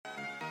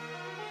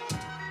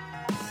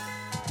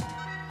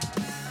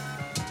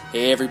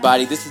Hey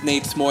everybody, this is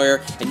Nate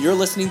Smoyer, and you're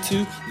listening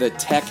to the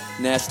Tech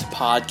Nest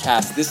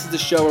Podcast. This is the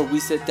show where we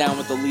sit down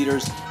with the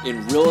leaders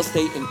in real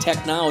estate and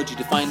technology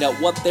to find out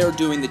what they're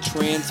doing to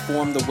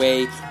transform the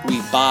way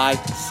we buy,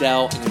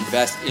 sell, and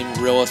invest in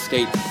real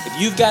estate. If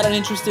you've got an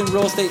interest in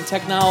real estate and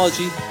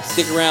technology,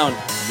 stick around.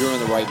 You're in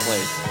the right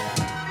place.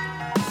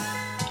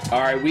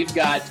 All right, we've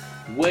got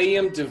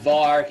William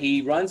DeVar.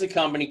 He runs a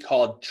company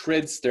called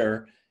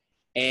Tridster,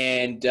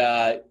 and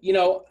I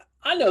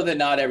know that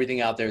not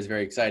everything out there is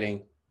very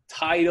exciting.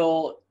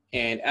 Title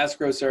and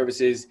escrow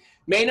services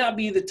may not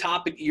be the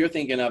topic you're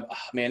thinking of. Oh,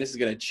 man, this is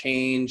going to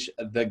change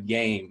the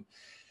game.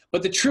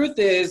 But the truth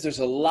is there's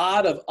a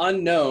lot of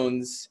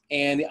unknowns,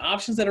 and the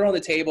options that are on the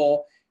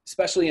table,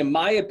 especially in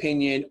my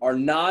opinion, are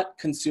not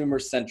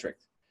consumer-centric.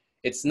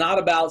 It's not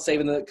about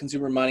saving the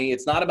consumer money.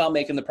 It's not about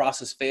making the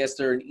process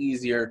faster and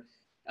easier.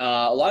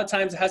 A lot of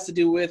times it has to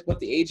do with what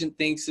the agent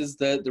thinks is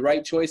the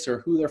right choice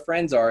or who their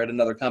friends are at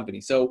another company.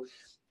 So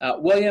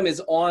William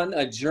is on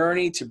a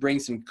journey to bring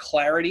some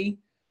clarity,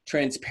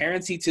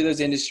 transparency to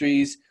those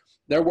industries.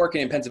 They're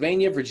working in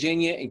Pennsylvania,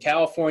 Virginia, and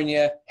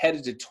California,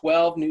 headed to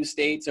 12 new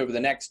states over the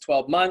next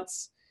 12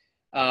 months.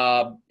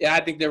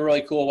 I think they're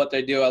really cool what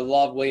they do. I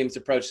love William's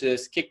approach to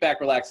this. Kick back,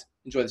 relax,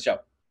 enjoy the show.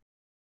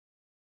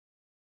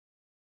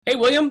 Hey,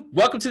 William,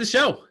 welcome to the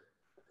show.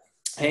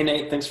 Hey,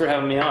 Nate, thanks for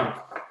having me on.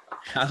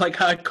 I like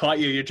how I caught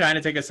you. You're trying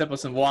to take a sip of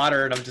some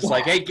water, and I'm just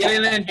like, hey,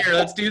 get in here.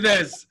 Let's do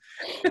this.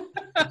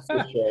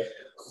 For sure.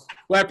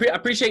 Well, I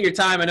appreciate your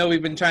time. I know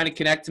we've been trying to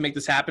connect to make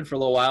this happen for a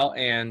little while,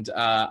 and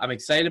I'm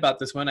excited about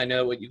this one. I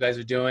know what you guys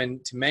are doing.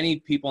 To many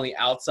people on the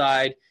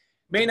outside,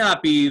 may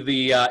not be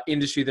the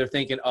industry they're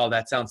thinking, oh,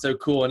 that sounds so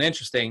cool and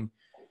interesting.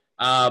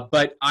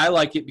 But I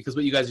like it because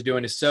what you guys are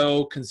doing is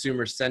so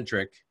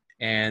consumer-centric,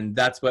 and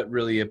that's what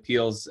really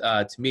appeals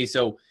to me.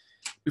 So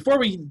before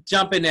we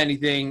jump into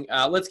anything,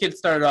 let's get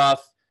started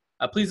off.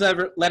 Please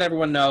let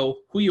everyone know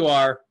who you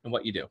are and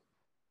what you do.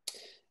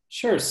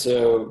 Sure.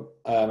 So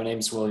my name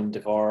is William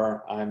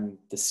DeVar. I'm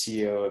the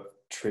CEO of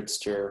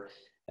Tridster,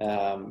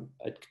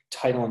 a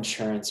title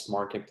insurance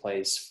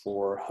marketplace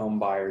for home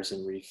buyers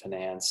and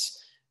refinance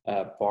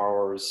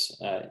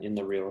borrowers in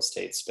the real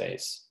estate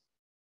space.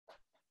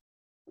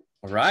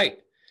 All right.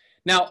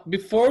 Now,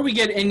 before we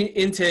get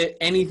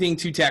into anything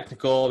too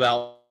technical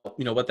about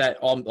what that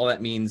all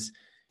that means,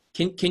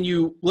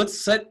 let's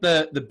set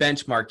the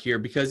benchmark here,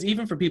 because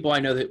even for people I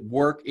know that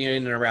work in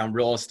and around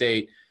real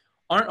estate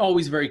aren't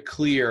always very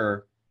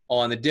clear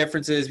on the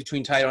differences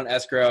between title and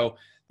escrow.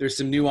 There's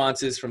some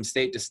nuances from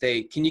state to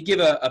state. Can you give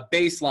a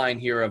baseline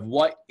here of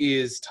what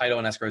is title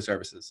and escrow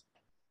services?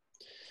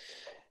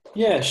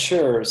 Yeah,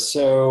 sure.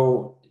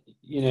 So,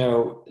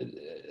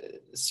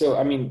 just,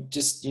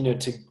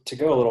 to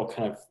go a little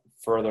kind of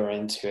further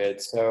into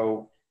it.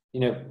 So,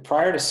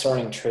 prior to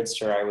starting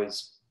Tridster, I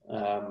was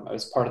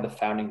part of the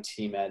founding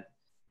team at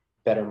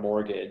Better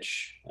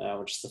Mortgage,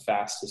 which is the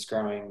fastest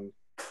growing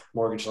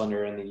mortgage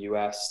lender in the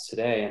US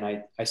today. And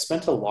I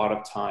spent a lot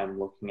of time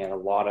looking at a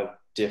lot of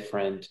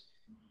different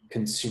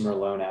consumer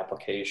loan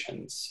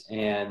applications.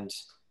 And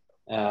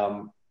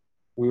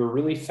we were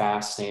really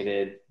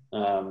fascinated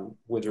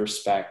with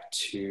respect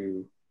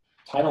to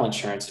title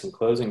insurance and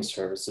closing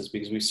services,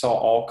 because we saw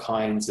all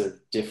kinds of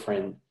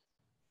different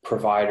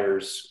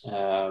providers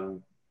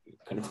kind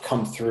of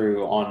come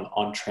through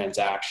on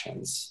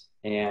transactions.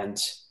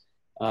 And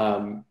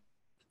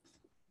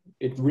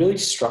it really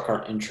struck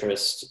our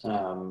interest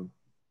when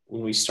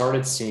we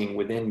started seeing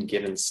within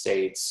given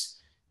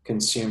states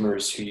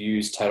consumers who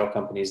use title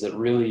companies that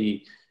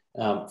really,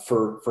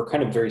 for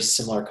kind of very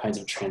similar kinds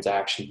of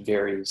transactions,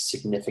 vary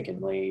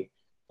significantly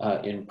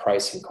in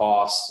price and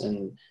costs.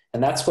 And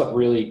that's what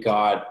really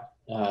got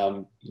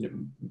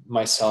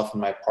myself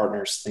and my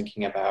partners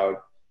thinking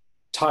about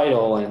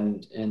title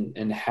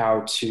and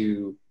how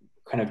to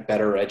kind of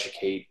better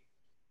educate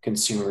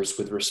consumers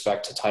with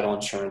respect to title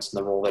insurance and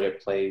the role that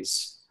it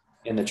plays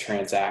in the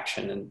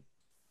transaction.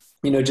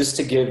 And, just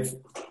to give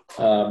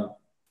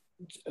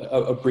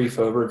a brief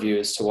overview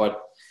as to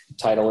what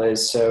title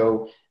is.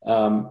 So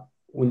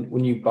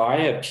when you buy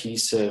a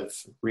piece of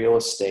real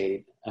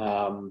estate,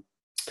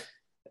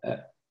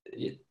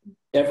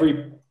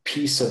 every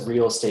piece of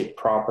real estate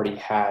property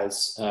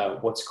has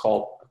what's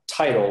called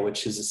title,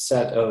 which is a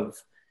set of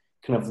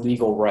kind of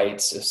legal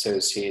rights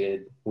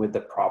associated with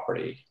the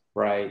property,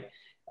 right?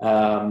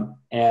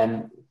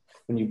 And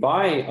when you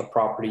buy a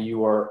property,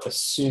 you are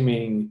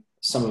assuming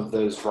some of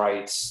those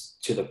rights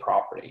to the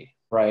property,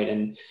 right?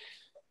 And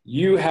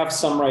you have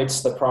some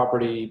rights to the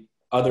property,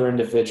 other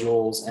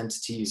individuals,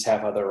 entities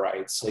have other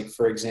rights. Like,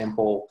 for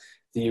example,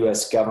 the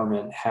US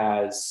government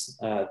has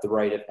the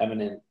right of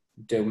eminent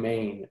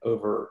domain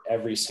over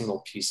every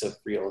single piece of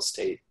real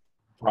estate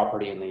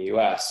property in the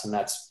US, and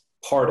that's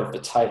part of the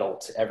title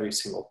to every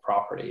single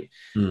property.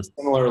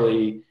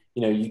 Similarly,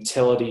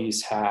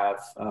 utilities have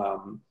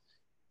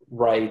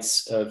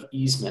rights of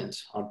easement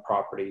on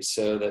property,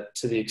 so that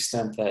to the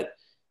extent that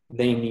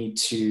they need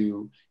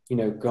to,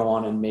 go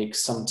on and make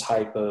some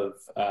type of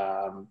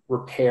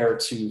repair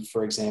to,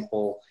 for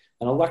example,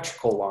 an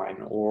electrical line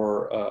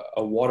or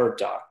a water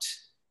duct,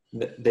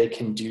 they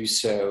can do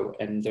so,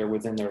 and they're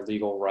within their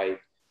legal right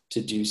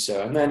to do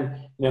so. And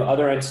then,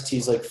 other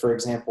entities, like, for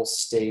example,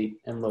 state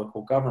and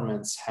local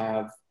governments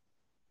have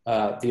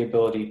the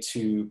ability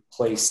to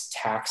place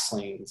tax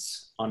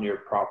liens on your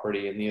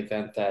property in the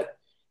event that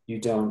you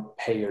don't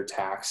pay your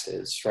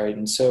taxes, right?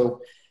 And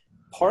so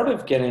part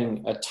of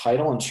getting a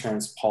title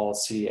insurance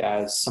policy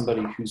as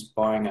somebody who's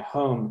buying a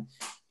home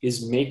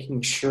is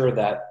making sure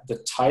that the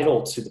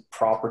title to the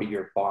property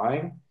you're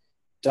buying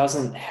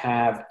doesn't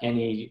have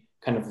any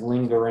kind of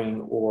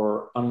lingering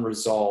or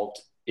unresolved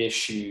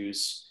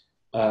issues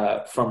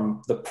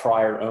from the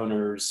prior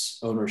owner's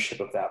ownership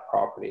of that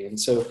property. And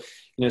so,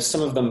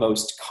 some of the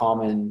most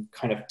common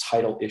kind of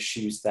title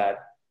issues that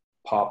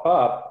pop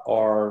up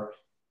are,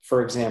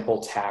 for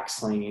example,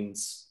 tax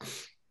liens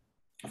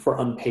for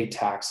unpaid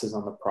taxes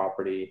on the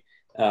property,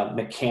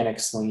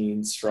 mechanics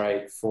liens,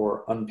 right,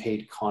 for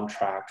unpaid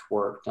contract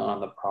work done on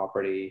the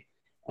property,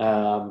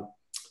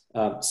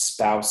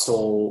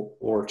 spousal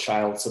or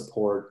child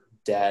support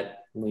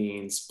debt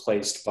liens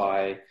placed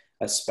by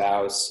a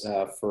spouse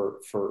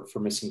for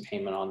missing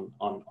payment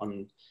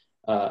on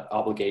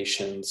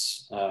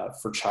obligations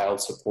for child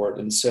support.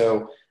 And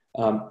so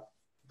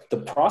the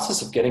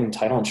process of getting a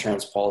title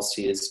insurance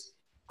policy is,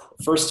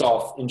 first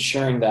off,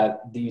 ensuring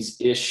that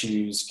these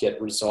issues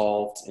get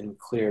resolved and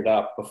cleared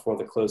up before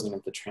the closing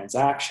of the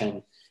transaction.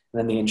 And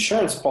then the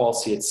insurance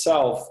policy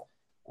itself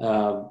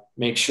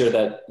makes sure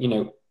that,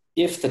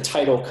 if the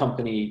title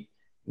company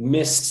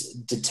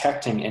missed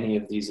detecting any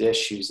of these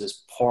issues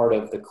as part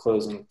of the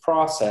closing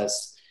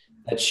process,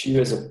 that you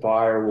as a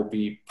buyer will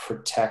be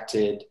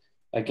protected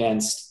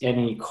against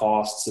any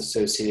costs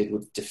associated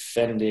with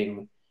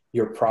defending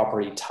your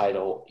property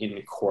title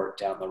in court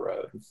down the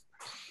road.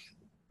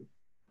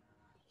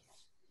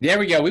 There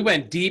we go. We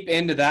went deep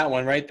into that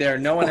one right there.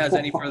 No one has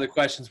any further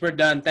questions. We're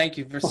done. Thank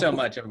you so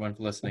much, everyone,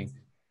 for listening.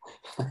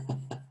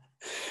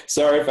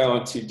 Sorry if I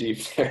went too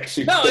deep there.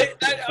 No,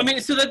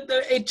 so that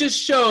it just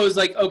shows,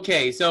 like,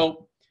 okay,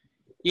 so,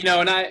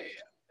 and I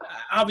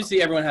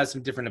obviously everyone has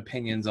some different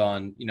opinions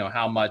on,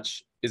 how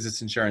much is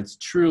this insurance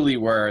truly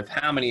worth,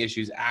 how many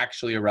issues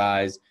actually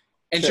arise.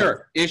 And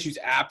sure, issues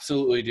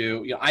absolutely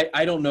do.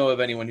 I don't know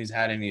of anyone who's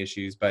had any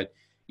issues, but,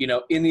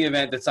 in the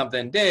event that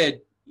something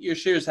did, you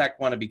sure as heck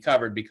want to be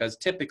covered, because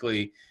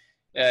typically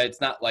it's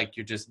not like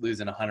you're just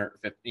losing $150,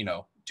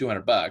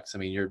 $200. I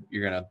mean,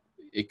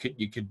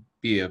 you could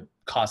be a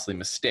costly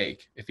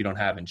mistake if you don't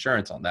have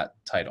insurance on that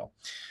title.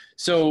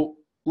 So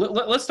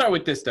let's start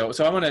with this though.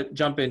 So I want to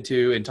jump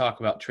into and talk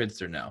about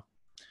Tridster now.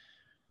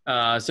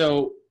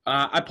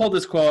 I pulled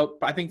this quote,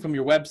 I think from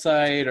your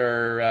website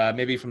or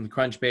maybe from the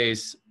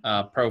Crunchbase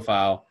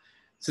profile.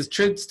 It says,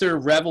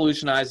 Tridster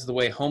revolutionizes the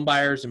way home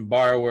buyers and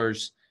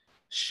borrowers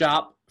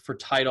shop for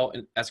title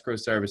and escrow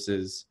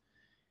services.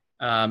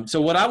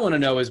 So what I want to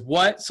know is,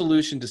 what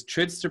solution does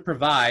Tridster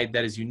provide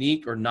that is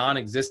unique or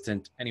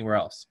non-existent anywhere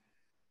else?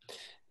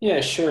 Yeah,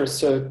 sure.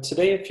 So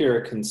today, if you're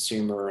a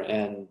consumer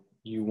and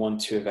you want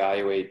to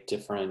evaluate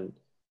different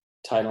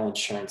title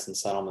insurance and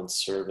settlement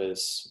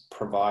service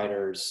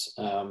providers,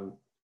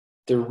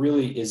 there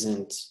really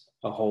isn't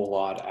a whole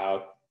lot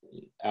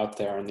out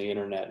there on the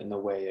internet in the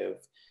way of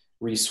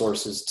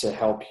resources to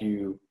help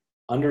you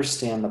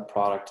understand the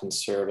product and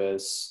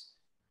service,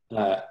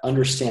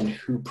 understand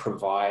who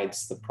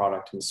provides the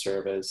product and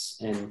service,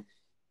 and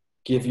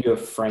give you a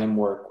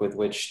framework with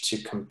which to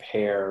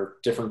compare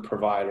different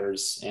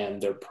providers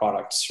and their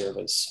product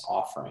service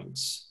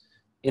offerings.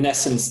 In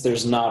essence,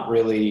 there's not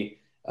really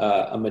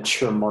a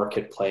mature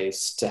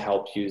marketplace to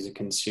help you as a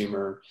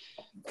consumer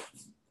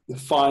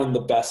find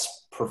the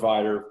best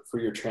provider for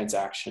your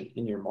transaction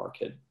in your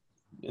market.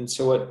 And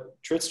so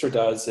what Tridster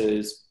does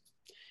is,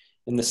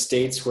 in the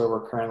states where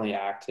we're currently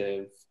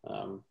active,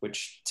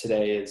 which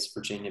today is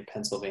Virginia,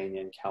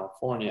 Pennsylvania, and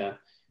California,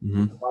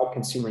 provide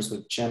consumers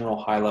with general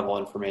high-level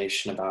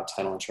information about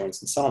title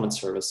insurance and settlement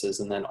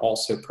services, and then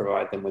also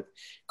provide them with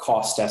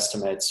cost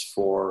estimates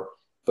for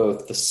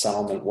both the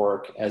settlement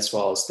work as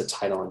well as the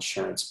title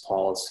insurance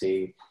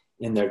policy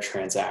in their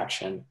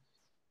transaction.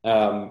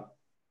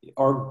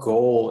 Our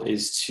goal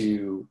is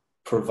to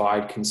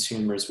provide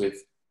consumers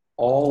with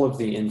all of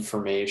the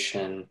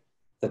information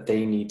that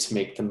they need to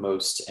make the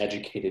most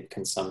educated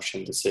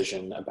consumption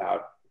decision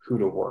about who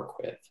to work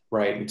with,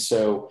 right? And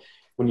so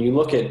when you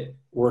look at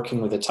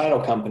working with a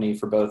title company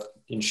for both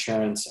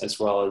insurance as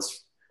well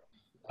as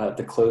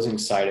the closing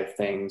side of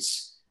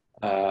things,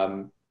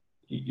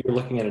 you're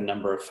looking at a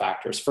number of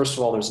factors. First of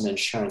all, there's an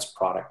insurance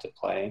product at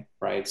play,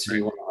 right? So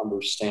you want to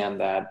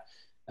understand that,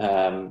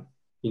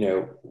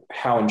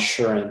 how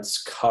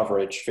insurance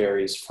coverage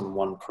varies from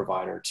one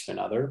provider to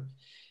another.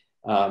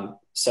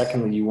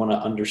 Secondly, you want to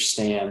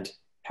understand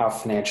how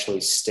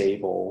financially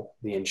stable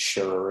the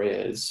insurer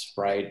is,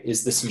 right?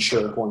 Is this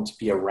insurer going to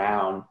be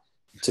around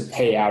to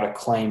pay out a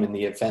claim in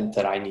the event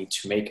that I need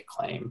to make a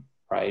claim,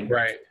 right?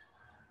 Right.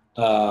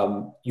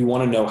 You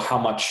want to know how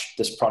much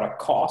this product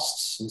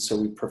costs, and so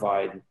we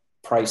provide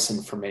price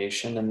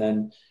information. And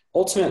then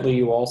ultimately,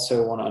 you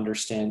also want to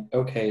understand,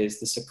 okay, is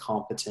this a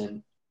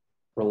competent,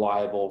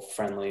 reliable,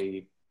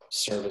 friendly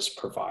service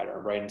provider,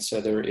 right? And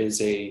so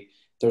there's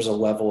a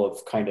level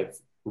of kind of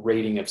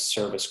rating of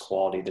service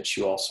quality that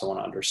you also want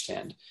to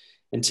understand.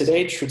 And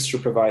today,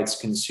 Tridster provides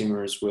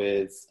consumers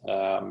with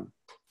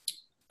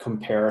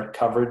compare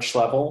coverage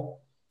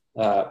level,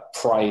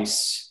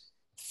 price,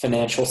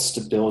 financial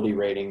stability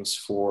ratings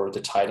for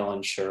the title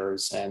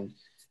insurers. And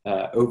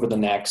over the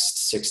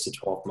next 6 to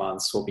 12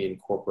 months, we'll be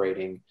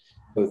incorporating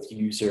both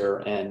user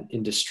and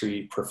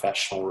industry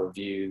professional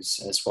reviews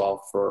as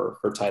well for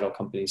title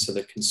companies, so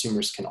that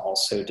consumers can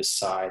also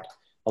decide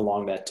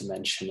along that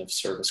dimension of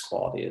service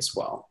quality as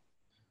well.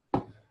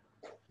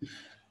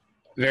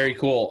 Very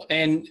cool.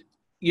 And,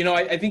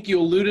 I think you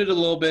alluded a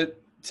little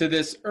bit to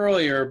this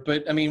earlier,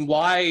 but I mean,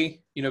 why,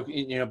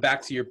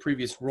 back to your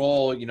previous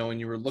role, when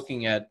you were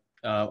looking at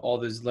all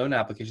those loan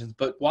applications,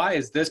 but why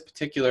is this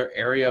particular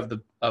area of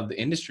the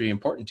industry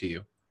important to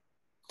you?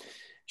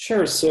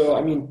 Sure.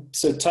 So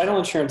title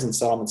insurance and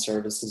settlement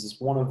services is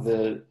one of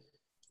the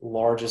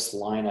largest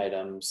line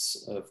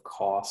items of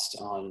cost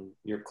on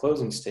your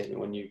closing statement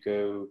when you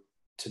go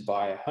to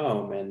buy a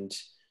home. And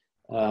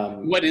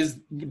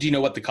do you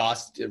know what the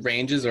cost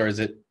ranges, or is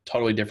it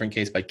totally different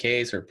case by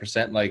case, or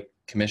percent like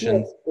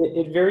commissions?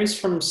 Yeah, it varies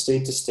from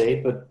state to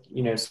state, but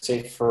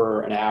say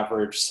for an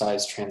average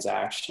size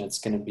transaction, it's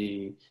going to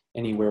be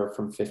anywhere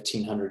from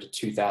 $1,500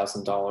 to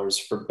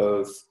 $2,000 for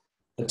both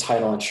the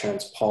title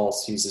insurance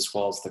policies as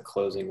well as the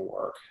closing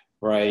work,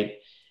 right?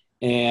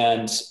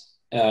 And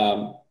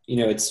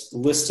it's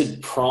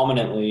listed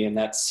prominently in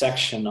that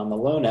section on the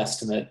loan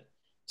estimate,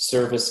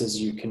 services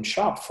you can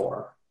shop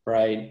for,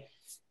 right?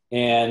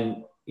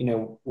 And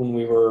when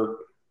we were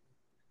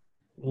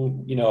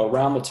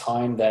around the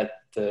time that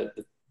the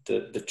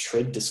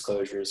TRID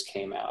disclosures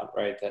came out,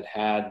 right, that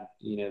had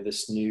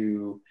this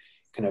new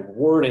kind of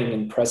wording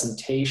and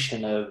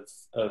presentation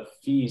of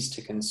fees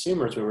to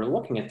consumers, we were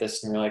looking at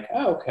this and we were like,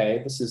 oh,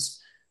 okay, this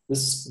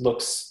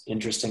looks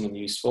interesting and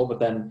useful. But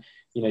then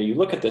you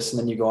look at this and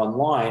then you go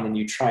online and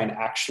you try and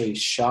actually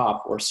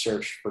shop or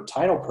search for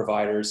title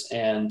providers,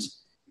 and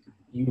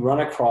you run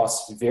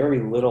across very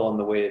little in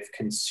the way of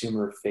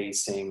consumer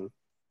facing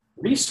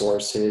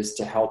resources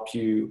to help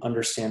you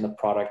understand the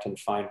product and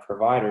find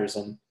providers.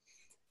 And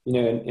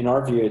in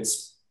our view,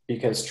 it's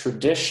because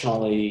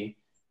traditionally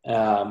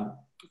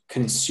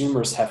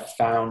consumers have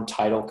found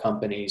title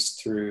companies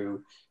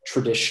through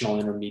traditional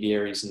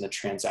intermediaries in the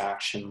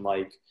transaction,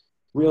 like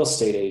real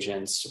estate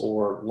agents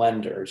or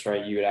lenders,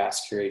 right? You would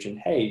ask your agent,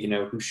 hey,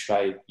 who should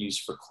I use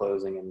for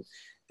closing? And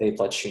they'd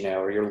let you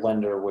know, or your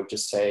lender would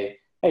just say,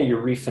 hey,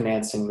 you're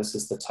refinancing, this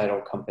is the title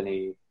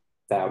company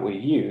that we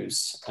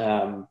use.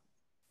 And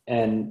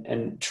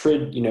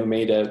TRID,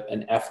 made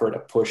an effort, a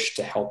push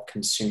to help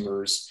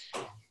consumers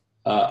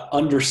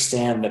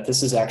understand that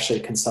this is actually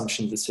a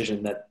consumption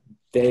decision that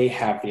they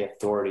have the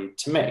authority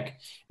to make.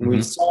 And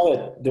we saw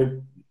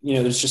that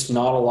there's just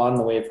not a lot in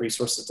the way of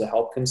resources to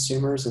help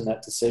consumers in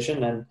that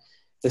decision. And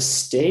the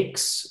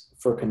stakes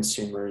for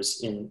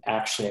consumers in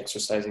actually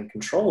exercising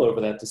control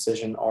over that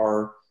decision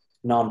are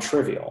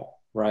non-trivial,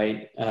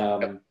 right?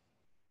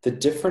 The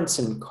difference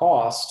in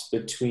cost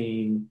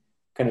between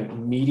kind of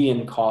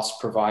median cost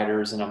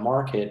providers in a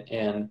market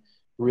and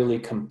really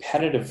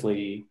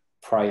competitively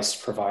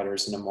priced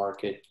providers in a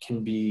market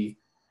can be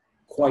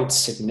quite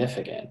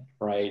significant,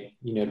 right?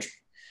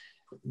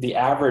 The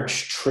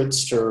average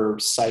Tridster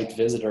site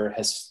visitor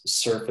has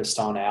surfaced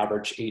on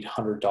average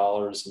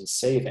 $800 in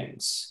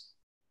savings.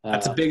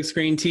 That's a big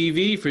screen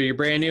TV for your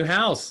brand new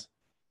house.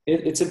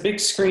 It's a big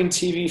screen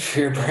TV for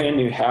your brand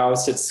new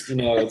house. It's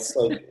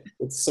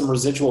it's some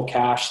residual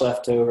cash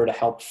left over to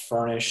help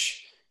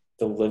furnish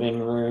the living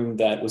room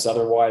that was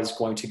otherwise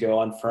going to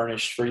go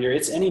unfurnished for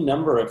it's any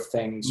number of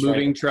things.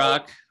 Moving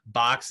truck,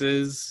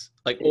 boxes,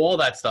 like all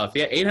that stuff.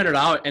 Yeah,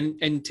 $800.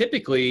 And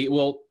typically,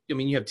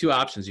 you have two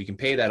options. You can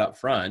pay that up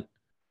front,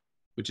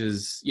 which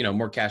is,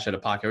 more cash out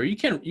of pocket, or you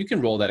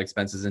can roll that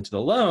expenses into the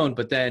loan,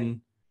 but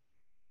then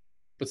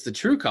what's the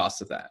true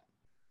cost of that?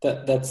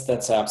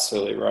 That's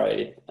absolutely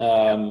right.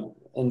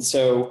 And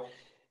so,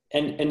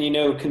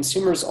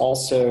 consumers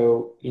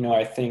also,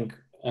 I think,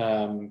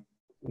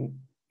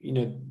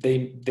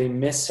 they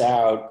miss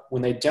out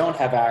when they don't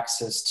have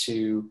access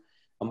to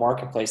a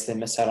marketplace. They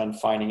miss out on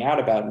finding out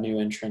about new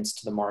entrants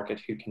to the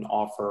market who can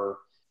offer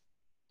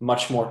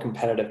much more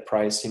competitive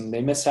pricing.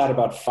 They miss out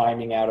about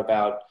finding out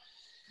about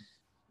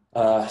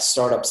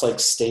startups like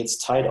States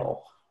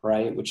Title,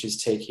 right, which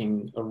is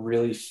taking a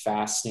really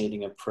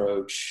fascinating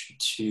approach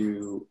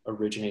to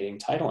originating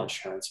title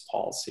insurance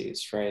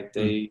policies, right?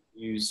 They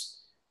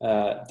use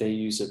a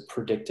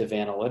predictive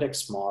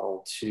analytics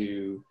model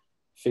to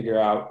figure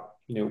out,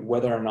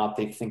 whether or not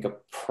they think a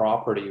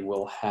property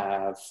will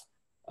have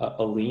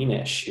a lien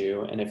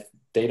issue. And if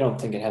they don't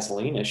think it has a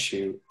lien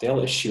issue,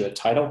 they'll issue a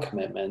title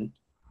commitment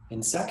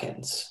in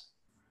seconds,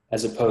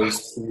 as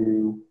opposed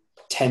to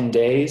 10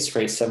 days,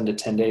 right? 7 to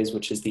 10 days,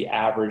 which is the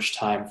average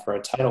time for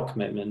a title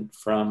commitment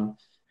from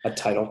a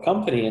title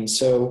company. And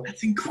so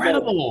that's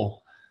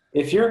incredible.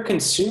 If you're a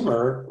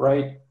consumer,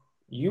 right,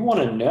 you want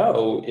to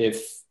know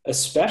if,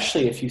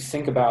 especially if you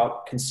think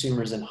about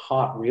consumers in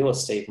hot real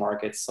estate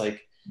markets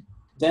like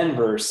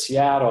Denver,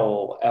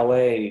 Seattle,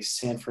 LA,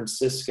 San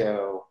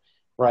Francisco,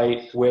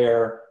 right?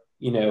 Where,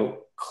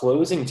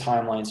 closing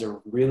timelines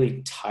are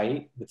really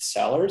tight with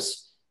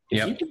sellers.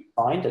 If you Yep. can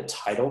find a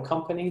title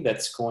company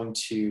that's going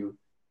to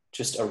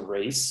just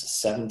erase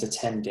 7 to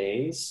 10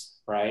 days,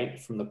 right,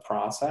 from the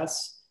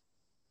process,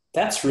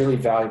 that's really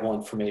valuable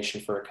information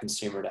for a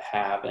consumer to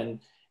have. And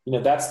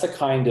that's the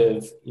kind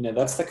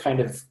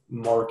of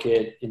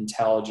market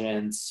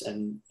intelligence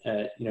and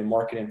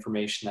market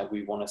information that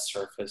we want to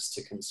surface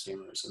to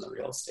consumers in the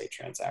real estate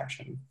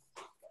transaction.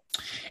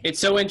 It's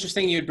so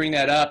interesting you'd bring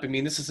that up. I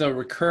mean, this is a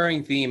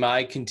recurring theme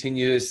I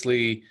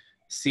continuously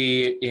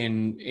see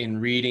in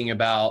reading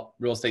about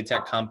real estate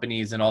tech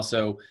companies, and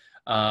also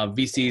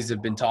VCs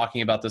have been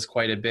talking about this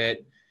quite a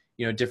bit.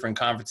 Different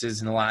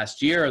conferences in the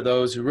last year are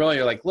those who really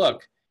are like,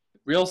 look,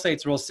 real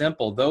estate's real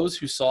simple. Those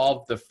who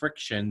solve the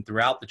friction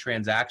throughout the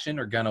transaction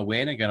are going to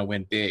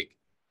win big,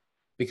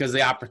 because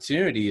the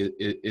opportunity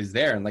is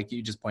there. And like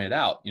you just pointed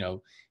out,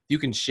 you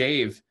can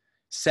shave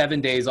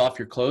 7 days off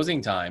your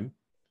closing time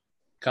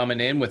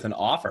coming in with an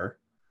offer.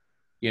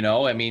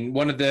 I mean,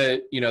 one of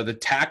the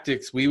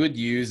tactics we would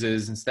use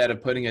is, instead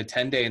of putting a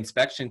 10-day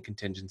inspection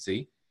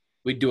contingency,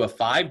 we'd do a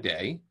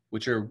 5-day,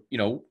 which are,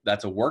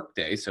 that's a work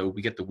day. So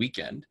we get the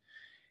weekend.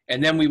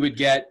 And then we would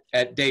get,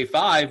 at day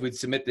 5, we'd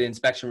submit the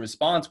inspection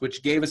response,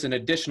 which gave us an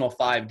additional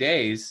 5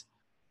 days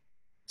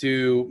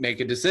to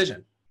make a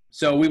decision.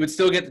 So we would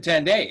still get the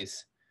 10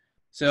 days.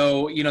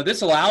 So,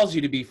 this allows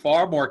you to be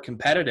far more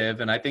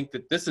competitive. And I think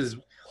that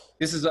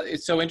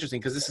it's so interesting,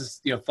 because this is,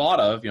 thought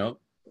of,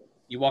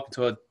 you walk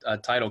into a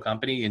title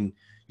company and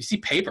you see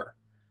paper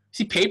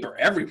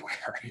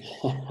everywhere.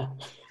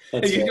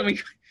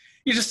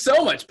 You're just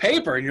so much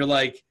paper, and you're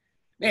like,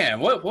 man,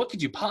 what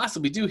could you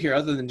possibly do here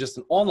other than just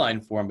an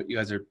online form? But you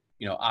guys are,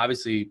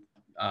 obviously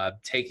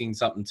taking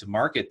something to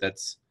market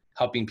that's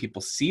helping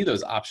people see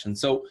those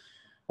options. So,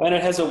 and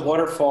it has a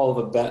waterfall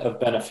of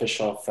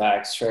beneficial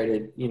effects, right?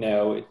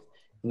 It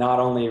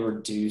not only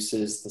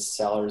reduces the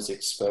seller's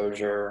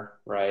exposure,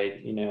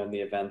 right? In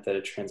the event that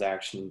a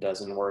transaction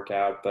doesn't work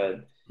out,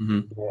 but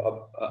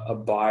a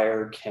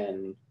buyer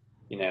can,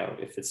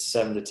 if it's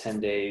 7 to 10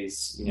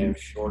 days,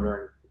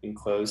 shorter in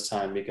close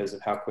time because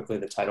of how quickly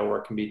the title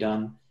work can be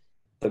done,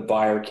 the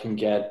buyer can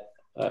get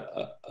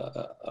a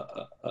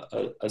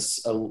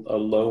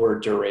lower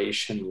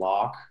duration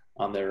lock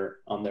on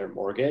their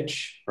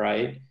mortgage,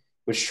 right?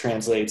 Which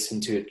translates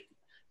into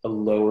a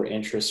lower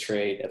interest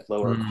rate at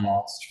lower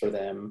cost for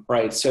them,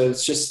 right? So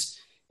it's just,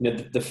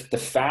 the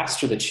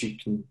faster that you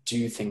can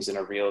do things in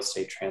a real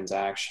estate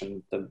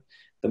transaction, the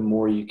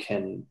more you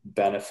can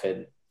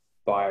benefit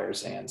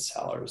buyers and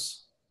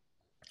sellers.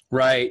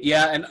 Right.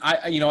 Yeah. And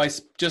I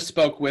just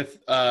spoke with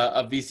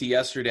a VC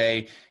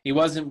yesterday. He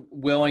wasn't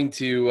willing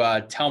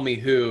to tell me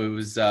who. It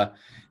was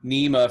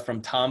Nima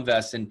from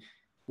Tomvest, and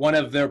one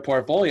of their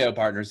portfolio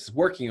partners is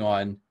working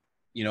on,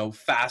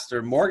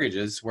 faster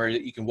mortgages where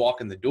you can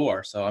walk in the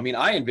door. So, I mean,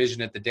 I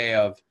envision it the day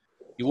of,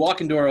 you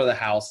walk in the door of the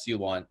house you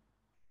want.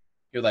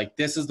 You're like,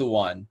 this is the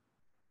one.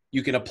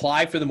 You can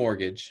apply for the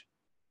mortgage.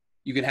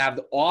 You can have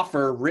the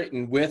offer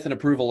written with an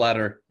approval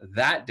letter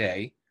that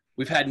day.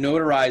 We've had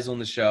Notarize on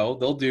the show.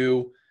 They'll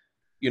do,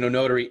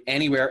 notary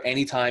anywhere,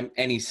 anytime,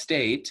 any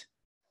state,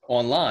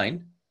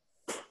 online.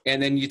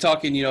 And then you're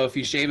talking, if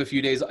you shave a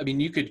few days, I mean,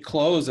 you could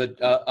close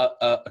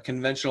a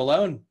conventional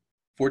loan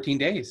 14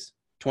 days,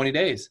 20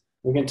 days.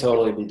 We can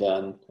totally be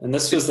done. And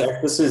this was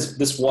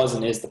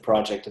and is the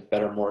project of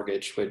Better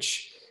Mortgage,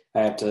 which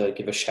I have to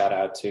give a shout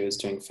out to, is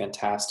doing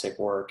fantastic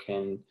work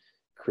in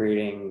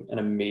creating an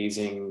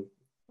amazing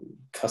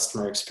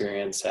customer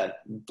experience at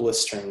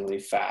blisteringly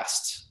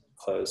fast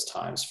close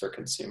times for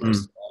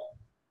consumers.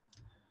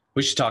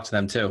 We should talk to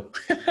them too.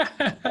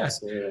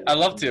 I'd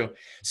love to.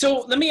 So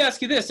let me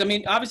ask you this. I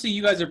mean, obviously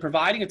you guys are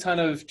providing a ton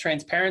of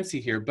transparency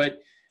here,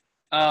 but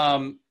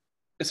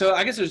so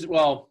I guess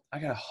I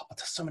got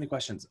so many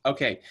questions.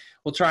 Okay.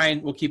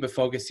 We'll keep it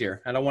focused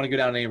here. I don't want to go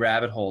down any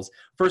rabbit holes.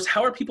 First,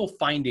 how are people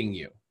finding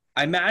you?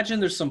 I imagine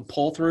there's some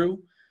pull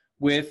through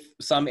with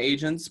some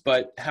agents,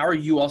 but how are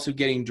you also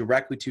getting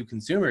directly to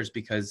consumers?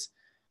 Because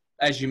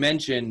as you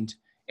mentioned,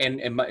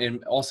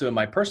 and also in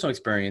my personal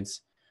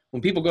experience,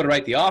 when people go to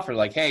write the offer,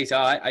 like, hey, so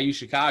I use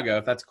Chicago,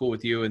 if that's cool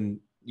with you. And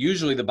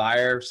usually the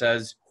buyer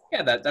says,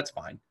 yeah, that's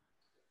fine.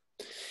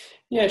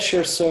 Yeah,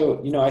 sure.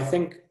 So, I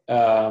think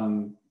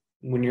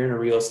when you're in a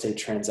real estate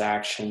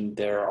transaction,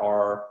 there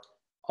are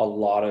a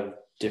lot of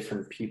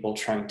different people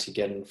trying to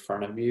get in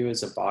front of you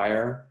as a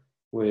buyer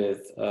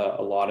with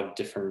a lot of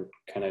different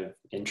kind of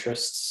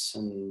interests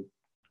and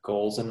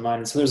goals in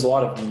mind. So there's a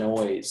lot of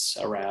noise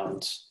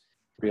around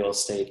real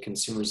estate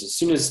consumers. As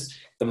soon as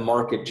the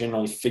market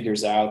generally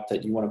figures out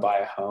that you want to buy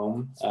a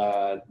home,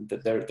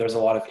 there's a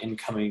lot of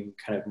incoming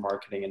kind of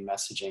marketing and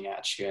messaging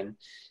at you.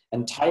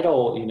 And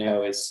title,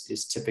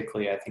 is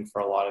typically, I think,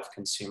 for a lot of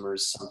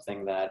consumers,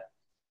 something that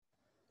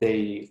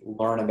they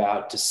learn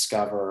about,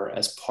 discover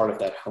as part of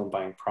that home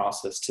buying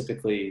process,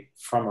 typically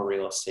from a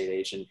real estate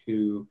agent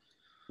who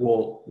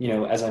will,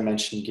 as I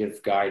mentioned,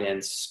 give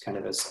guidance kind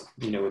of as,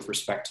 with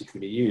respect to who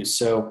to use.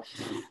 So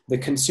the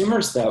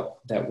consumers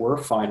that we're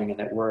finding and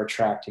that we're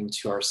attracting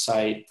to our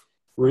site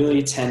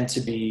really tend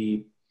to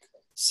be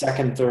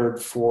second,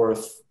 third,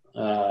 fourth,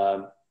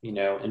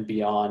 and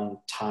beyond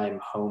time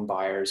home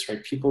buyers,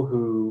 right? People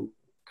who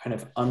kind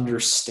of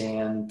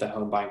understand the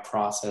home buying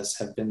process,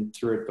 have been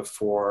through it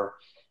before,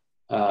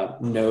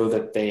 know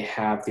that they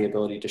have the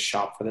ability to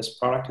shop for this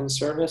product and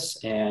service,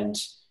 and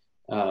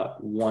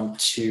want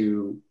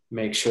to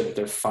make sure that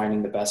they're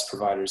finding the best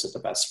providers at the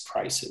best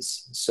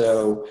prices.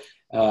 So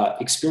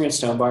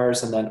experienced home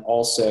buyers, and then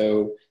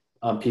also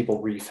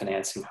people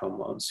refinancing home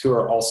loans who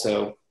are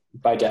also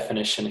by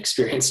definition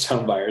experienced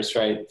home buyers,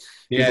 right?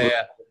 Yeah, people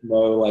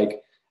know,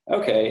 like,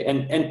 okay,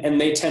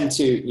 and they tend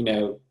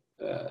to,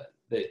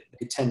 they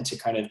tend to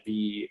kind of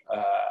be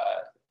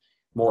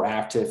more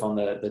active on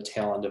the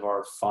tail end of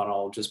our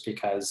funnel, just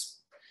because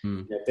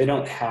they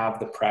don't have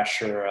the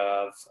pressure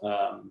of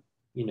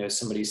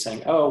somebody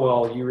saying, oh,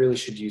 well, you really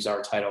should use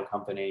our title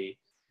company.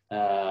 They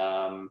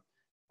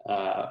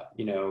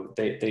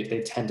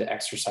tend to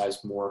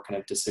exercise more kind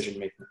of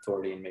decision-making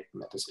authority and making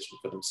that decision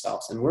for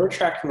themselves. And we're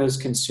attracting those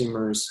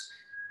consumers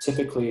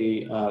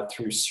typically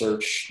through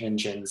search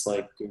engines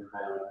like Google,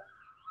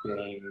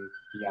 Bing,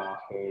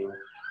 Yahoo,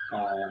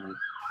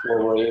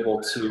 where we're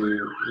able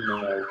to,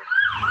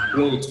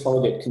 really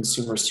target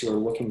consumers who are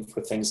looking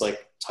for things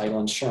like title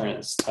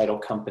insurance, title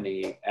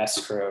company,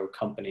 escrow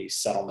company,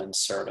 settlement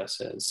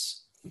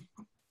services.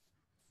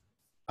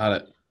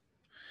 Got it.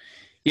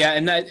 Yeah,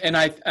 and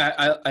I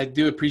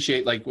do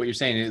appreciate like what you're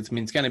saying.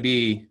 It's going to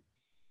be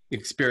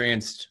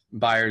experienced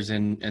buyers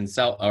and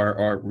sell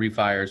or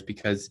refires,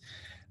 because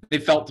they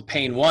felt the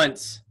pain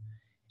once.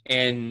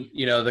 And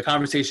the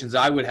conversations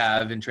I would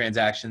have in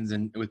transactions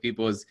and with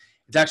people is,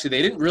 it's actually,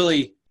 they didn't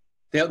really.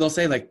 They'll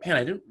say like, man,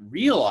 I didn't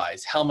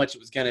realize how much it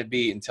was going to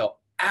be until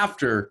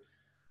after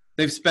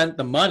they've spent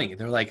the money.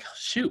 They're like,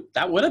 shoot,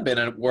 that would have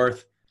been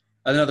worth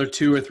another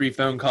 2 or 3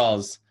 phone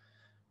calls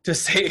to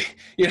say,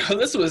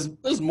 this was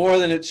more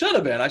than it should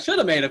have been. I should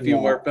have made a few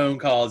more phone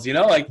calls, and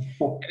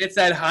it's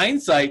that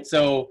hindsight.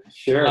 So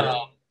sure.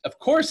 Of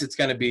course it's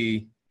going to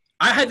be,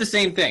 I had the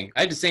same thing.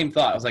 I had the same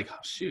thought. I was like, oh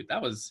shoot, I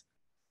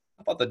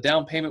thought the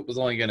down payment was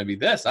only going to be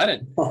this. I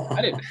didn't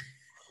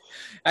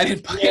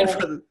plan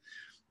for the.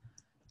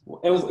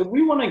 And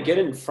we want to get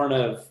in front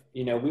of,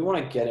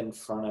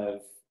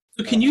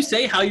 So can you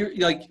say how you're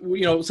like,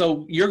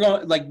 so you're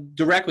going like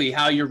directly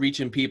how you're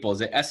reaching people?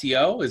 Is it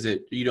SEO? Is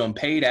it, you doing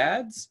paid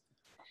ads?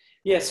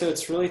 Yeah. So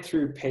it's really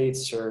through paid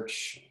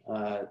search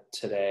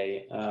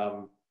today.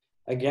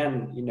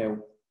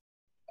 Again,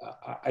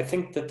 I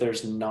think that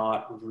there's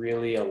not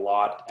really a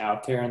lot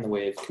out there in the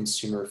way of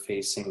consumer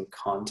facing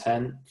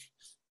content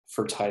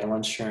for title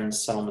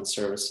insurance, settlement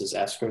services,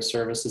 escrow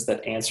services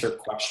that answer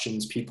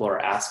questions people are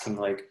asking,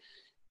 like,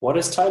 what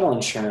is title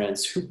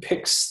insurance? Who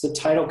picks the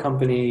title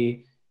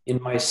company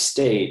in my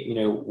state?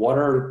 What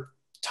are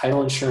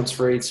title insurance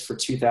rates for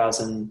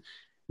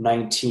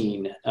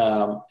 2019?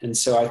 And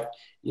so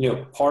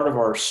part of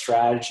our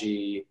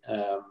strategy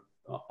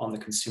on the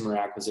consumer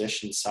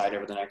acquisition side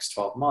over the next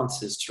 12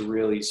 months is to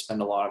really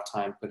spend a lot of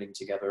time putting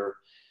together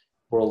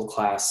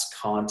world-class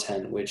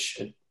content,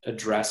 which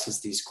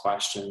addresses these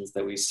questions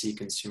that we see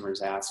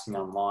consumers asking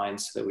online,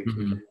 so that we can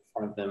get in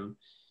front of them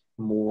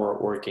more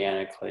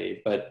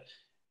organically. But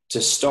to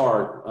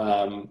start,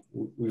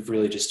 we've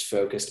really just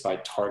focused by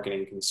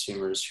targeting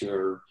consumers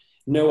who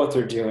know what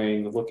they're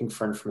doing, looking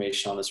for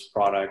information on this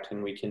product,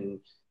 and we can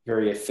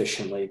very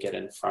efficiently get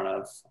in front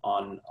of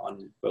on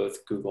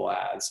both Google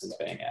ads and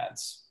Bing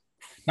ads.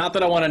 Not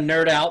that I want to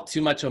nerd out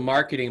too much on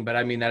marketing, but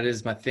I mean, that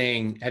is my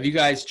thing. Have you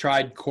guys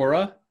tried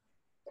Quora?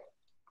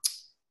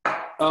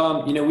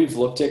 We've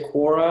looked at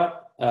Quora,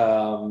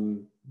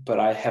 but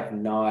I have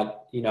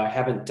not, I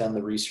haven't done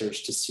the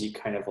research to see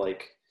kind of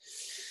like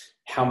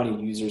how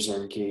many users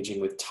are engaging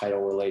with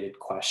title related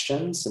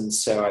questions. And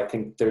so I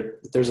think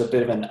there's a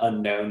bit of an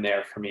unknown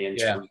there for me in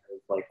terms of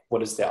like, what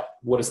does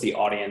the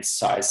audience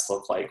size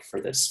look like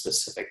for this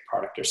specific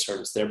product or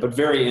service there, but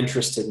very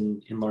interested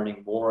in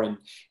learning more and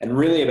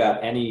really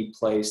about any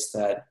place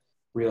that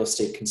real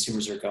estate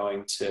consumers are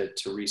going to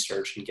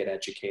research and get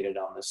educated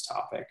on this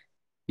topic.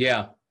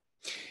 Yeah.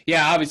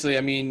 Yeah, obviously,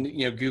 I mean,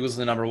 Google's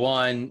the number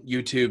 1,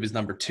 YouTube is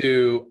number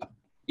 2.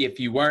 If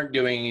you weren't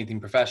doing anything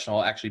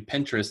professional, actually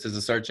Pinterest is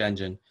a search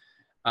engine.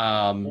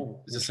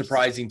 It's a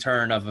surprising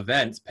turn of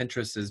events.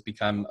 Pinterest has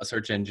become a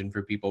search engine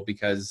for people,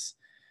 because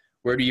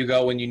where do you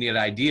go when you need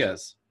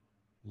ideas?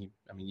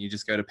 You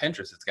just go to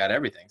Pinterest. It's got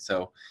everything.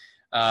 So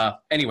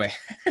anyway,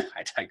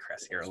 I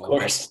digress here a little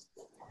bit.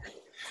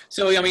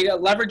 So,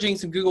 leveraging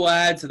some Google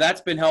ads, so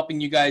that's been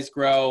helping you guys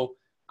grow.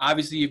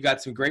 Obviously, you've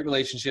got some great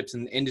relationships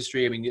in the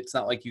industry. It's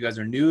not like you guys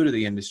are new to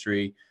the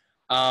industry.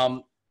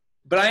 But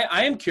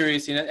I am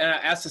curious, and I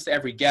ask this to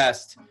every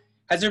guest,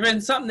 has there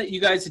been something that you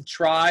guys had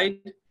tried,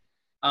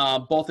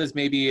 both as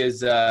maybe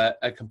as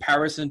a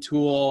comparison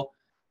tool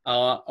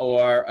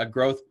or a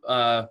growth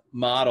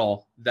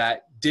model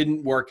that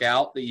didn't work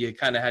out, that you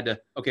kind of had to,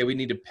 okay, we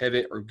need to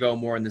pivot or go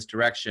more in this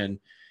direction,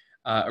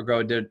 or go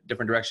a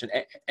different direction?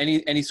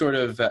 Any sort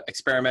of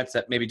experiments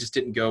that maybe just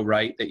didn't go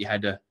right that you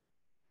had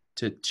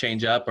to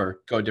change up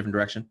or go a different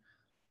direction?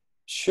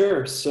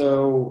 Sure.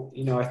 So,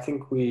 I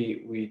think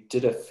we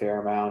did a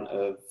fair amount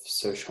of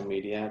social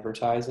media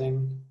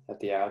advertising at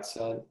the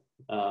outset,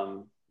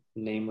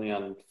 namely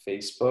on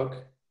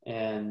Facebook,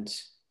 and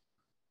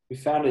we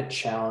found it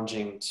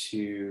challenging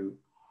to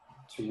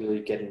really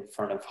get in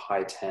front of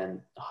high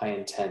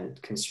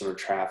intent consumer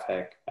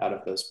traffic out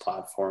of those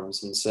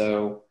platforms. And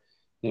so,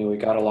 we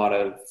got a lot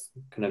of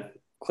kind of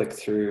click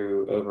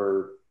through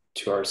over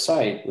to our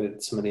site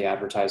with some of the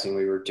advertising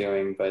we were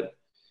doing, but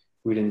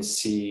we didn't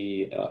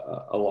see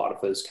a lot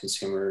of those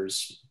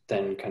consumers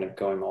then kind of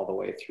going all the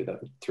way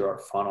through our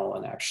funnel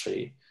and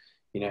actually,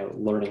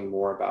 learning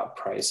more about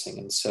pricing.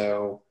 And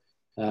so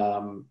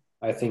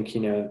I think,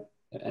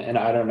 and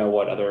I don't know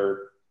what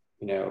other,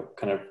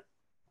 kind of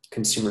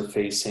consumer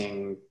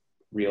facing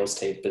real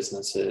estate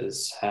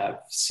businesses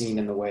have seen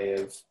in the way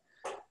of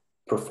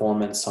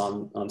performance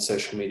on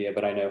social media,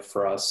 but I know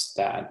for us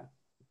that,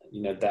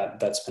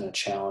 that's been a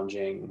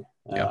challenging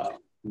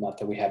nut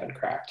that we haven't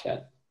cracked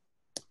yet.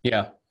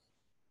 Yeah.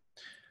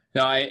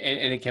 No,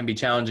 and it can be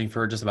challenging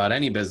for just about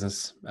any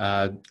business,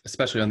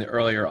 especially on the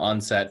earlier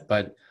onset.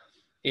 But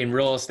in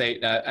real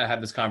estate, I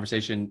have this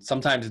conversation.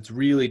 Sometimes it's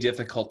really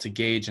difficult to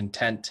gauge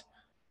intent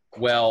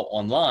well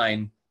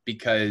online,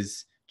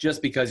 because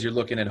just because you're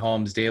looking at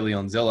homes daily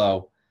on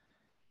Zillow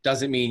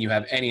doesn't mean you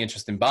have any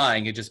interest in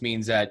buying. It just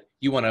means that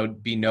you want to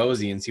be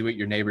nosy and see what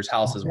your neighbor's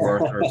house is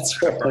worth or what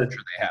furniture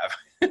they have.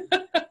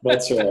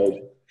 That's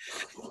right.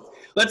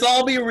 Let's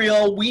all be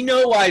real. We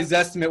know why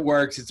Zestimate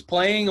works. It's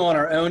playing on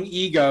our own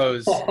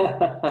egos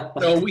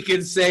so we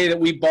can say that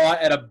we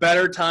bought at a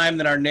better time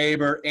than our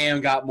neighbor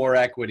and got more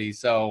equity.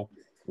 So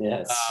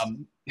yes,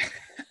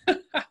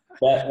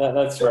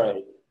 that's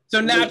right.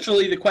 So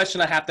naturally, the question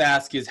I have to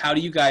ask is, how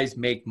do you guys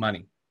make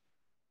money?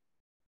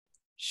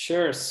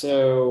 Sure.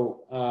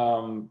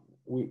 So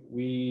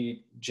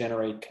we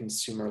generate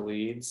consumer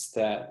leads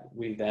that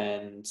we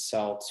then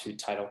sell to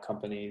title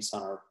companies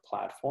on our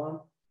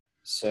platform.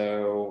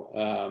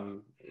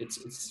 So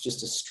it's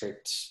just a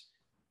strict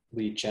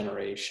lead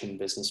generation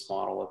business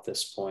model at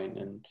this point,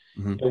 and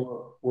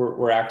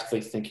we're actively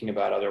thinking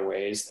about other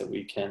ways that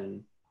we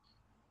can,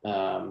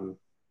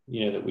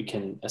 that we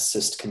can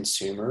assist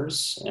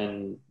consumers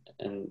and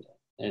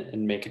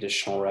make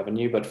additional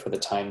revenue. But for the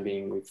time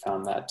being, we've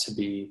found that to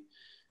be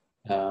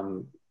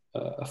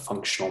a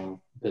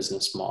functional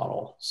business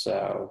model.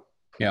 So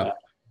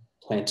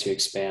plan to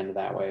expand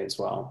that way as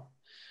well.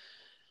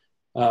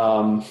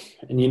 And,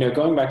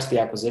 going back to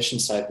the acquisition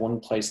side, one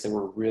place that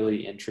we're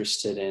really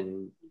interested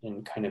in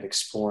kind of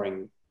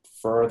exploring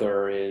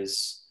further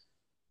is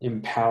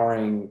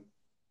empowering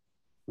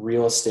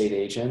real estate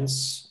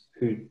agents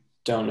who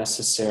don't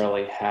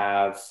necessarily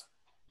have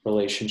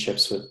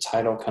relationships with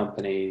title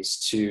companies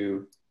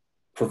to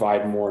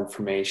provide more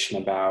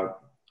information about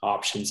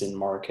options in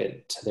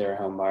market to their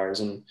home buyers.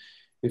 And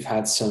we've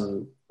had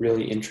some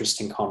really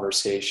interesting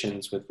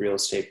conversations with real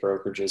estate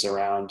brokerages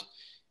around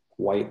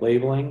white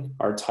labeling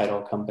our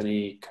title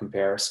company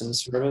comparison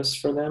service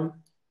for them,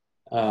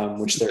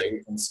 which their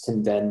agents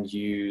can then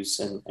use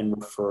and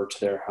refer to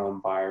their home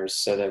buyers,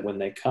 so that when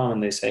they come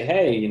and they say,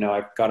 hey,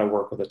 I've got to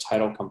work with a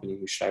title company,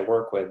 who should I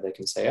work with? They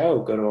can say,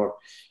 oh, go to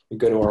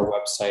our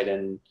website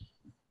and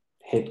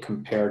hit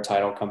compare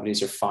title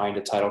companies, or find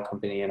a title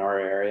company in our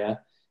area,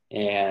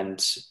 and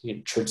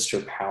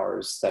Tridster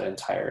powers that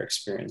entire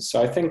experience.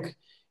 So I think,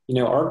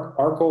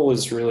 our goal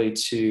is really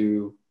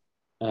to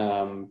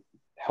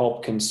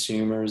help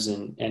consumers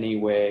in any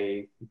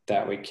way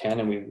that we can.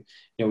 And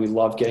we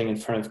love getting in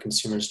front of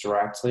consumers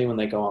directly when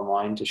they go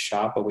online to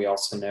shop, but we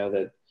also know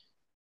that,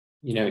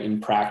 in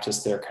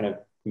practice, they're kind of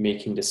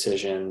making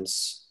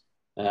decisions,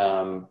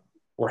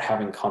 or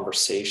having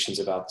conversations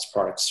about this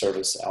product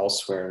service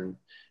elsewhere. And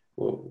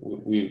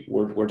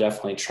we're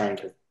definitely trying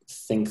to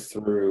think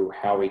through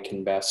how we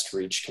can best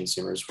reach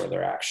consumers where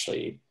they're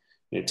actually,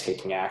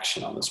 taking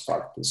action on this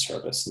product and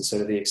service. And so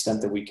to the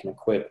extent that we can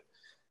equip,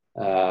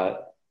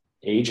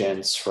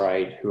 agents,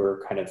 right, who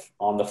are kind of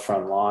on the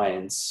front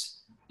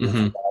lines,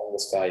 providing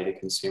this value to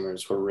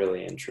consumers, we're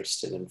really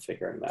interested in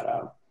figuring that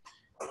out.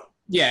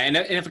 Yeah, and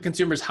if a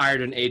consumer's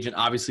hired an agent,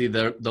 obviously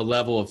the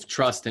level of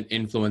trust and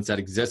influence that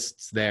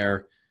exists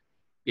there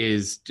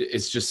is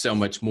just so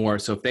much more.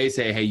 So if they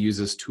say, hey, use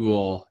this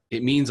tool,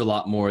 it means a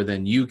lot more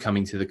than you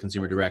coming to the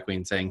consumer directly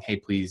and saying, hey,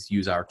 please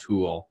use our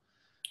tool.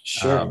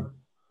 Sure.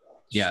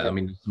 Sure. I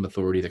mean, some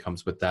authority that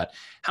comes with that.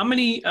 How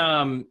many,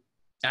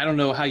 I don't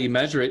know how you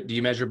measure it. Do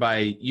you measure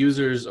by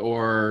users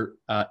or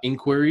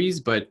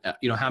inquiries? But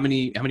how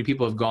many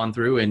people have gone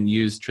through and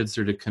used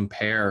Tridster to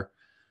compare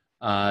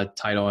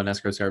title and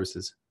escrow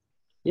services?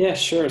 Yeah,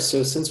 sure.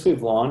 So since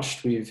we've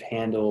launched, we've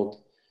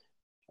handled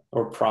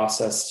or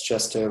processed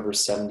just over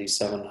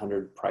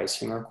 7,700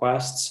 pricing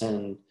requests,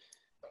 and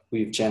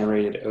we've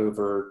generated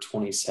over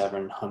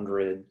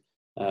 2,700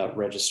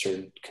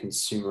 registered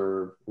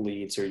consumer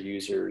leads or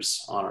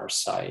users on our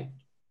site.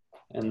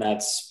 And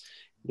that's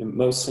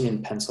mostly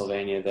in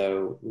Pennsylvania,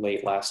 though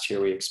late last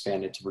year we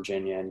expanded to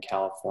Virginia and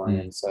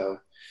California. And so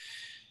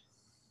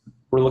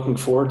we're looking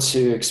forward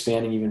to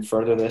expanding even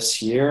further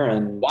this year.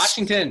 And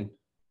Washington.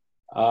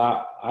 We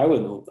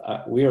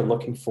are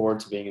looking forward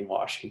to being in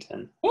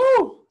Washington.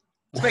 Woo!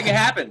 Let's make it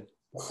happen.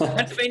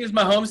 Pennsylvania's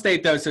my home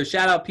state, though, so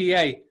shout out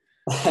PA.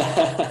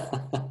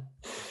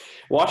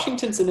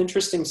 Washington's an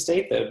interesting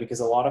state, though, because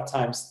a lot of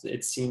times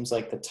it seems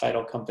like the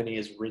title company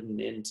is written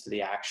into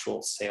the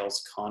actual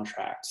sales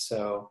contract.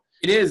 So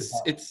it is.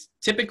 It's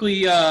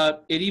typically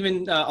a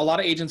lot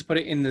of agents put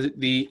it in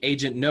the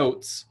agent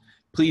notes.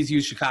 Please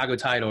use Chicago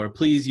Title, or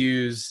please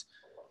use.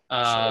 Sure.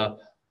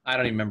 I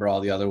don't even remember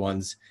all the other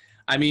ones.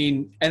 I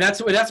mean, and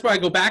that's where I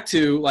go back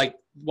to, like,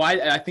 why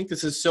I think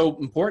this is so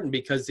important,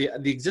 because the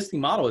existing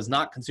model is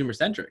not consumer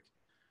centric.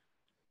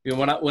 You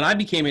know, when I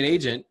became an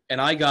agent and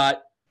I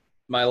got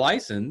my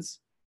license,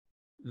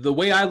 the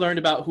way I learned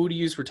about who to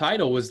use for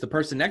title was the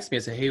person next to me. I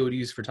said, "Hey, who do you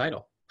use for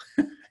title?"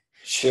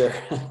 Sure.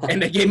 And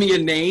they gave me a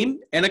name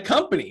and a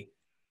company.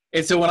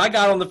 And so when I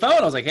got on the phone,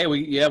 I was like, "Hey,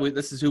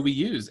 this is who we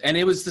use." And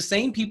it was the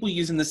same people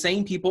using the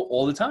same people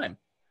all the time.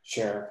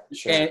 Sure.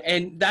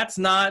 And that's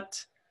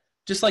not,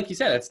 just like you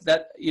said,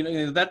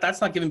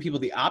 that's not giving people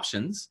the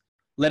options,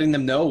 letting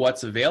them know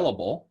what's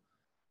available.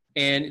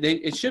 And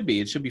it should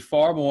be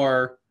far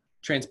more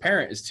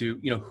transparent as to,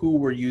 who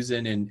we're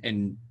using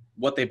and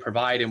what they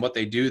provide and what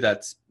they do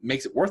that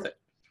makes it worth it.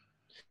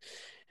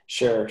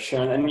 Sure.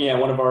 And yeah,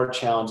 one of our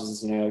challenges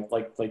is,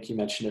 like you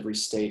mentioned, every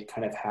state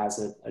kind of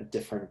has a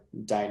different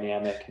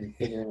dynamic, and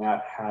figuring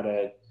out how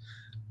to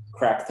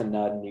crack the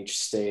nut in each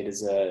state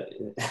is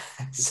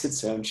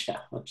its own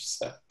challenge.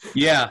 So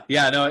yeah,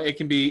 no, it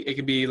can be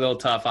a little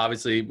tough,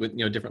 obviously, with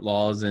different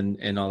laws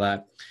and all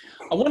that.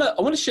 I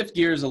want to shift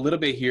gears a little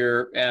bit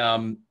here.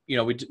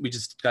 We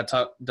just got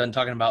done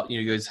talking about,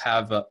 you guys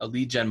have a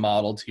lead gen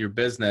model to your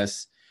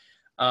business.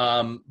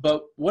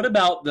 But what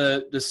about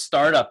the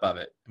startup of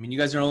it? I mean, you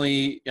guys are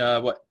only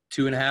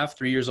 2.5,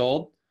 3 years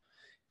old,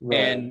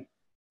 right.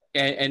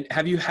 And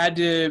have you had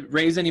to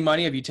raise any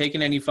money? Have you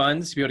taken any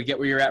funds to be able to get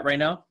where you're at right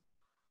now?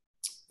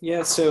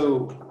 Yeah,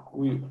 so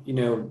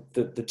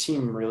the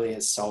team really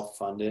has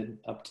self-funded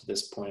up to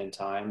this point in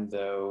time,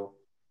 though.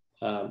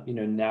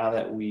 Now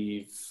that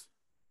we've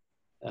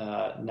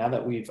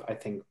I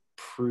think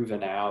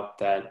proven out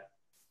that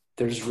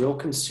there's real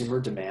consumer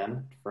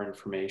demand for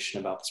information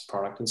about this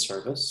product and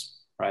service,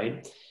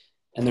 right?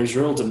 And there's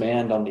real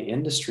demand on the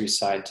industry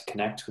side to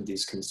connect with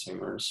these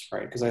consumers,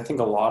 right? Because I think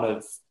a lot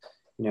of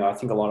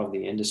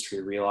the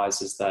industry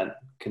realizes that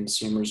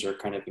consumers are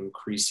kind of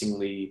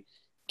increasingly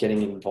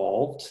getting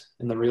involved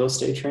in the real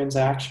estate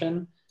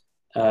transaction.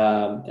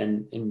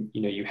 And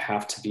you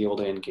have to be able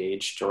to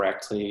engage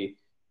directly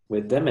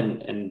with them,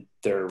 and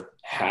they're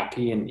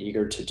happy and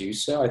eager to do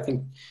so. I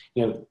think,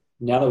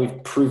 now that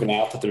we've proven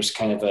out that there's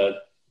kind of a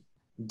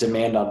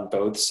demand on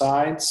both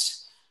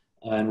sides,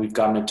 and we've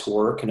gotten it to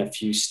work in a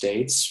few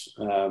states,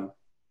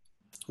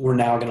 we're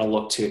now going to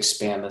look to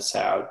expand this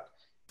out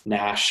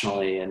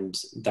nationally, and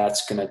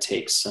that's going to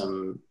take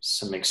some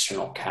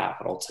external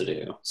capital to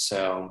do.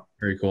 So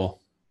very cool.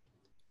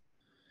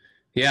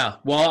 Yeah.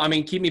 Well, I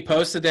mean, keep me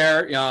posted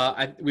there.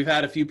 We've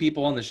had a few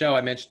people on the show.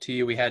 I mentioned to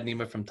you, we had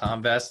Nima from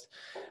Tomvest,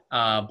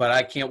 but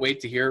I can't wait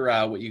to hear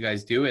what you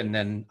guys do. And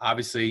then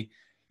obviously,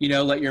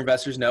 let your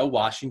investors know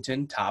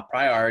Washington, top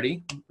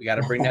priority. We got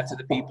to bring that to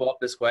the people up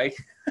this way.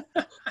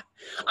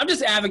 I'm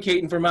just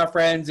advocating for my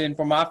friends and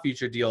for my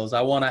future deals.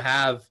 I want to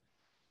have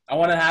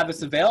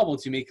this available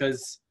to me,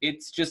 because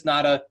it's just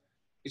not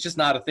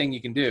a thing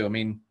you can do. I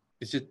mean,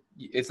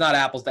 it's not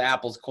apples to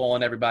apples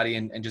calling everybody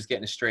and just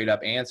getting a straight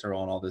up answer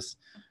on all this.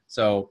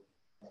 So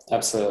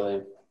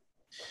absolutely.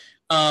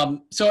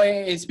 So,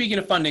 and speaking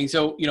of funding,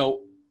 so,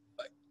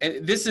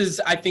 this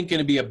is, I think, going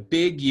to be a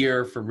big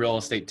year for real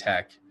estate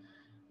tech.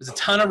 There's a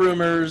ton of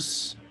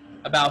rumors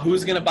about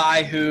who's going to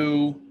buy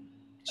who.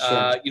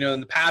 Sure.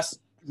 In the past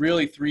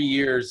really 3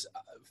 years,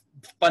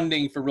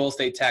 funding for real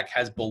estate tech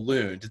has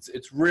ballooned.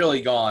 It's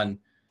really gone,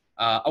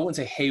 I wouldn't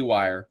say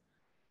haywire,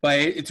 but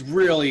it's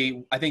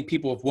really, I think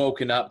people have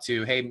woken up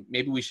to, hey,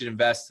 maybe we should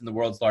invest in the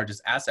world's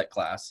largest asset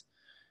class.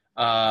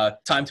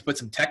 Time to put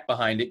some tech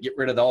behind it, get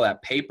rid of all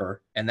that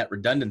paper and that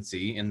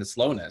redundancy and the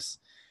slowness.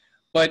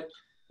 But,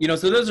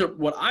 so those are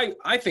what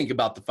I think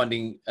about the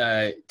funding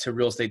to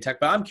real estate tech.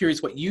 But I'm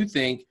curious what you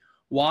think.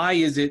 Why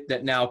is it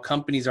that now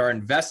companies are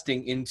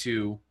investing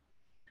into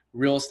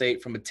real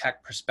estate from a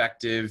tech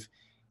perspective?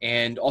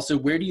 And also,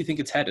 where do you think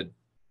it's headed?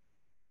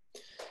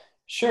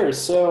 Sure.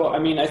 So, I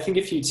mean, I think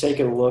if you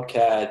take a look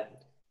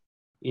at,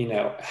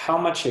 how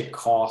much it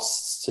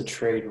costs to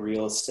trade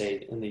real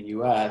estate in the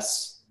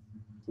US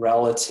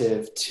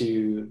relative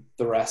to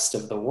the rest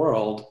of the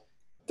world,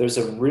 there's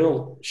a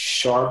real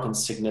sharp and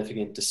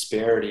significant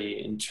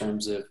disparity in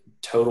terms of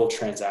total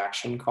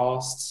transaction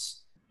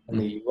costs in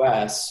the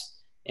US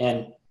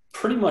and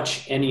pretty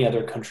much any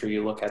other country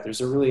you look at.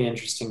 There's a really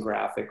interesting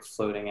graphic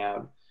floating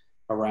out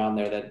around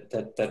there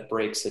that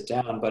breaks it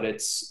down, but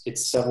it's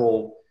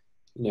several,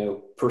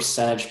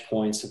 percentage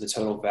points of the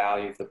total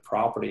value of the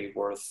property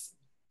worth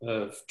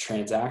of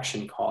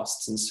transaction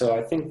costs. And so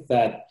I think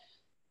that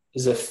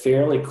is a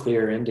fairly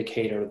clear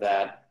indicator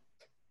that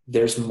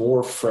there's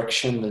more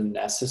friction than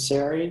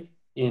necessary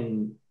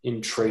in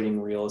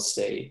trading real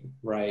estate,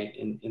 right,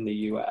 in the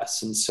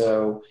US. And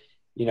so,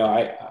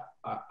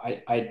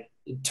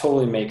 it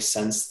totally makes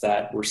sense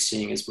that we're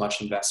seeing as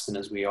much investment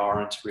as we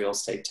are into real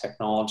estate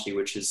technology,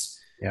 which is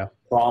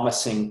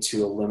promising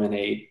to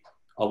eliminate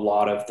a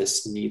lot of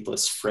this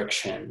needless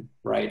friction,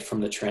 right,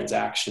 from the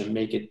transaction and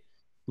make it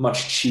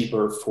much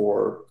cheaper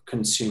for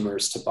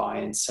consumers to buy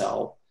and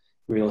sell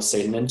real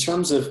estate. And in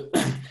terms of,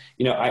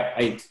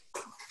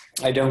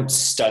 I don't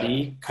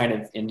study kind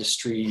of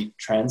industry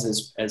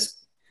trends as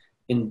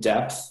in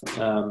depth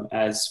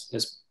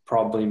as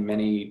probably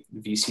many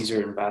VCs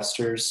or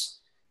investors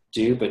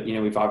do, but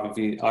we've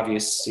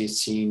obviously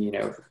seen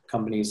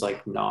companies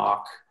like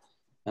Knock,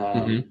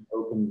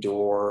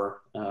 Opendoor,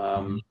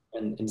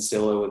 and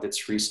Zillow with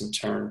its recent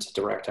turn to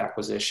direct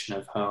acquisition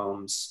of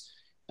homes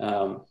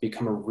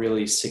become a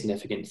really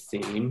significant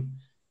theme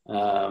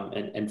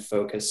and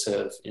focus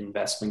of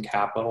investment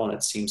capital. And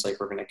it seems like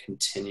we're going to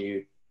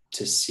continue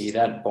to see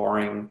that,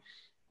 barring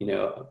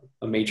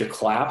a major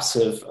collapse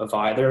of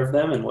either of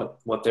them and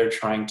what they're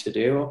trying to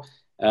do.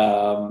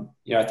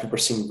 I think we're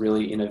seeing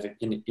really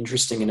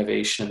interesting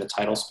innovation in the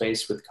title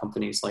space with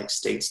companies like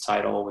States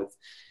Title, with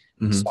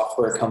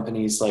software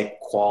companies like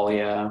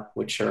Qualia,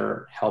 which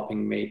are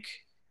helping make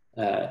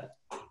the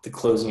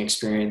closing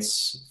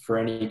experience for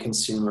any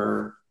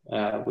consumer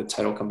with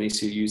title companies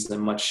who use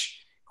them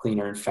much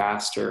cleaner and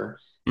faster.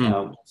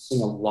 We're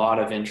seeing a lot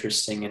of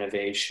interesting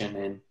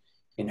innovation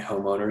in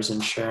homeowners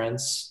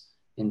insurance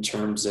in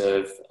terms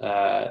of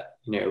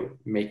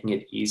making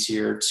it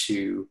easier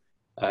to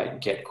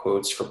get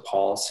quotes for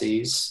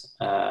policies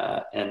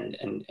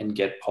and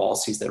get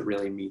policies that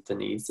really meet the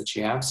needs that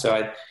you have.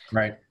 So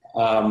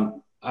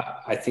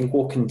I think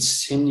we'll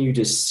continue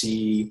to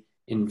see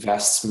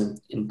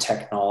investment in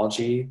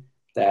technology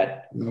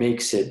that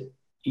makes it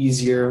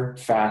easier,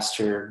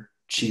 faster,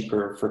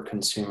 cheaper for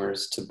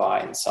consumers to buy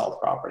and sell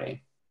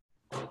property.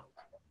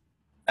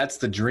 That's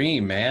the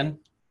dream, man.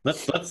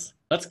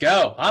 Let's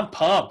go. I'm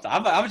pumped.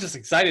 I was just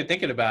excited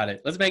thinking about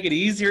it. Let's make it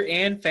easier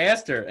and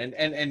faster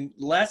and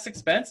less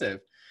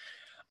expensive.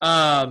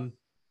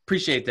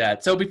 Appreciate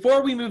that. So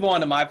before we move on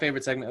to my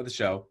favorite segment of the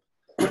show,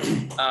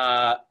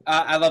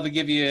 I'd love to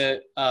give you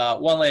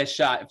one last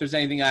shot. If there's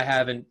anything I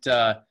haven't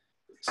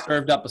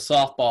served up a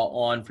softball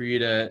on for you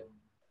to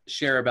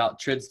share about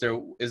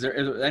Tridster, is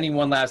there any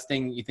one last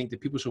thing you think that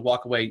people should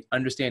walk away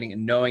understanding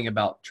and knowing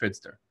about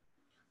Tridster?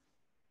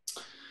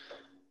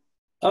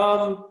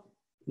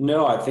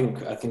 No, I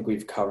think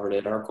we've covered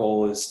it. Our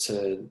goal is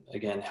to,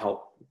 again,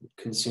 help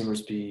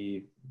consumers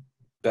be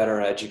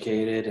better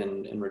educated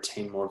and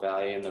retain more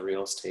value in the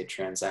real estate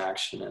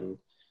transaction.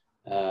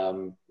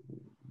 And,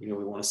 we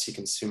want to see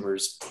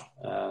consumers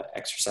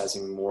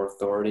exercising more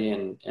authority.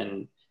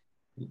 And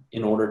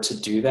in order to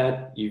do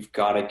that, you've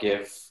got to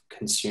give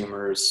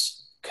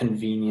consumers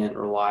convenient,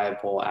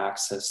 reliable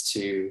access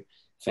to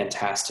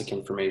fantastic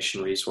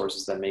information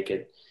resources that make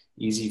it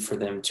easy for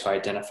them to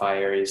identify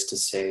areas to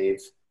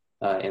save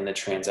in the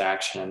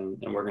transaction.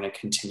 And we're going to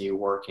continue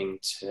working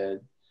to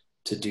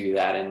do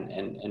that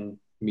and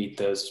meet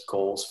those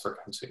goals for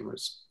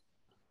consumers.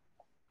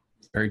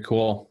 Very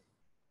cool.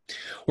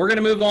 We're going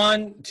to move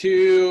on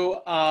to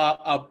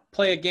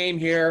play a game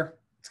here.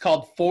 It's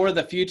called For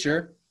the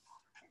Future.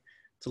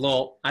 It's a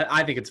little,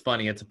 I think it's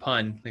funny. It's a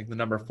pun, like the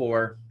number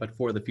 4, but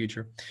for the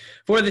future.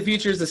 For the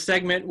Future is a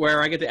segment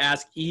where I get to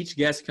ask each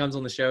guest who comes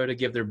on the show to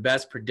give their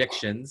best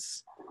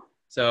predictions.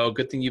 So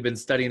good thing you've been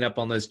studying up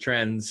on those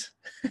trends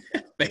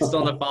based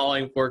on the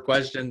following 4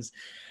 questions.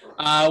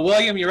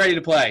 William, you ready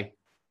to play?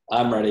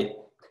 I'm ready.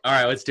 All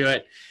right, let's do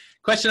it.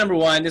 Question number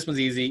 1, this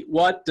one's easy.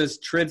 What does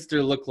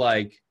Tridster look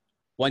like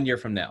 1 year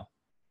from now?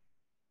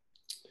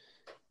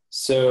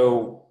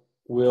 So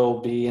we'll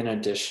be in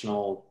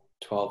additional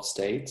 12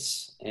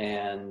 states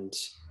and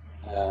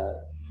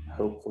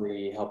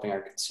hopefully helping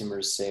our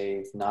consumers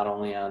save not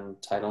only on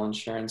title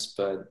insurance,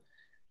 but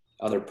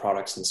other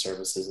products and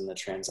services in the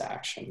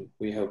transaction.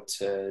 We hope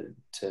to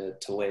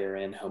layer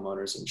in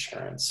homeowners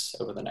insurance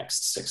over the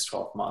next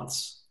 6-12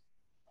 months.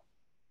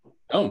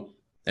 Oh,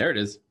 there it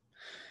is.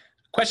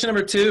 Question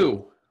number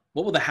 2,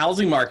 what will the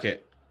housing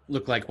market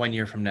look like 1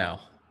 year from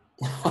now?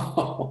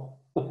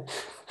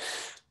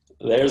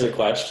 There's a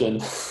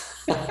question.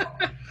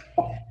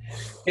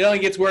 It only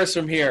gets worse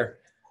from here.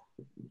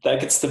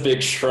 That gets the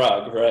big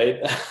shrug, right?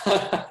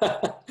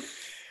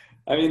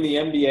 I mean, the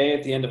MBA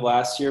at the end of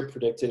last year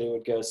predicted it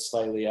would go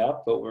slightly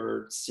up, but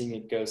we're seeing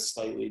it go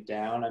slightly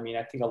down. I mean,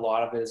 I think a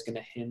lot of it is going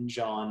to hinge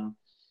on,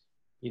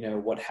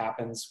 what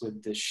happens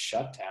with this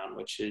shutdown,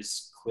 which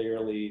is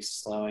clearly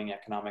slowing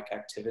economic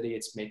activity.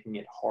 It's making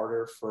it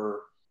harder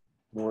for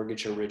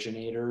mortgage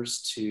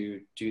originators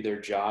to do their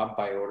job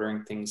by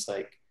ordering things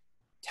like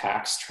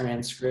tax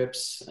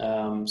transcripts.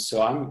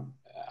 So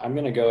I'm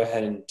going to go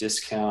ahead and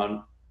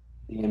discount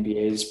the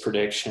NBA's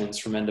predictions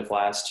from end of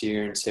last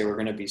year and say we're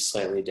going to be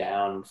slightly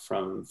down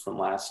from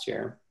last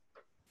year.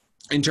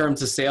 In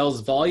terms of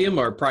sales volume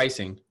or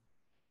pricing?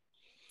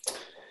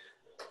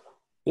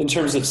 In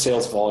terms of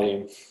sales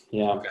volume,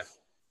 yeah. Okay.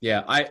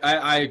 Yeah,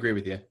 I agree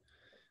with you.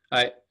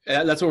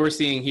 That's what we're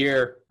seeing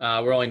here.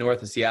 We're only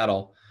north of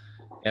Seattle.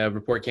 A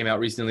report came out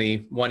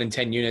recently, 1 in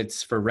 10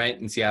 units for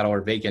rent in Seattle are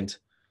vacant.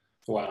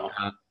 Wow.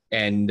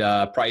 And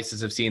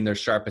prices have seen their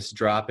sharpest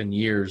drop in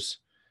years.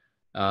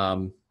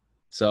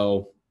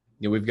 So,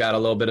 we've got a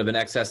little bit of an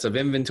excess of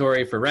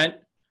inventory for rent.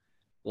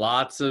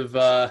 Lots of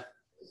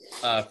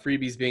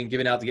freebies being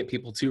given out to get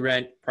people to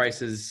rent.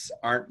 Prices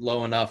aren't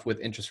low enough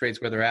with interest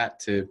rates where they're at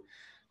to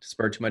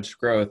spur too much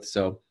growth.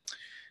 So,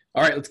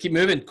 all right, let's keep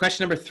moving.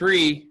 Question number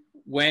 3,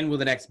 when will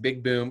the next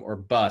big boom or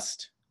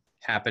bust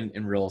happen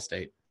in real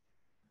estate?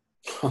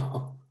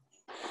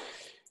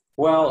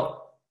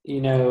 Well,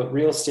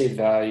 real estate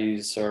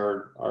values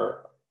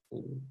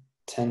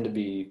tend to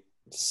be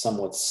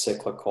somewhat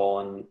cyclical,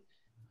 and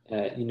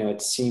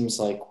it seems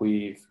like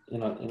we've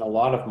in a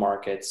lot of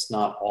markets,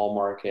 not all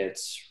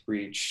markets,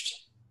 reached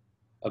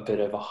a bit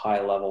of a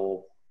high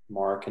level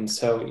mark, and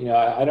so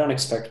I don't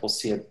expect we'll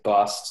see a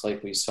bust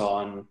like we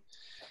saw in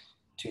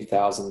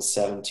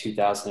 2007,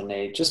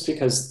 2008, just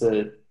because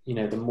the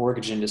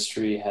mortgage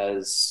industry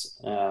has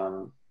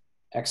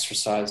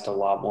exercised a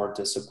lot more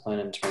discipline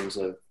in terms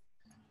of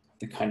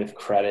the kind of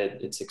credit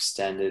it's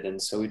extended, and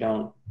so we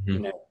don't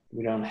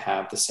we don't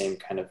have the same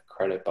kind of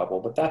credit bubble.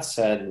 But that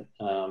said,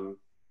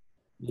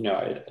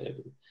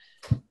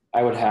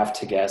 I would have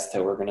to guess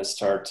that we're going to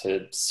start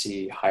to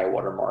see high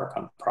watermark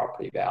on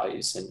property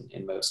values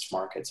in most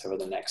markets over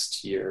the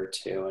next year or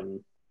two, and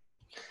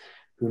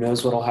who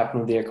knows what will happen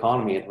with the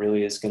economy. It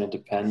really is going to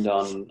depend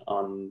on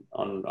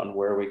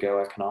where we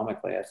go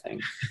economically, I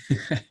think.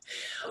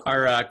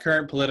 Our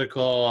current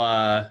political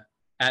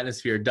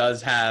atmosphere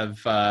does have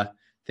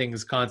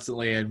things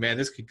constantly, and man,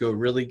 this could go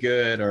really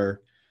good,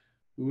 or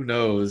who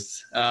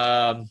knows.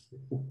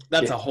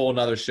 That's a whole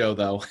nother show,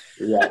 though.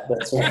 Yeah,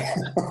 that's right.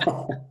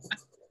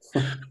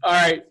 All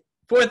right,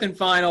 fourth and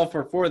final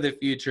for the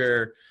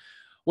future.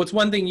 What's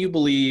one thing you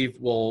believe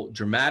will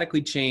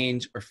dramatically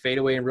change or fade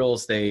away in real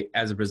estate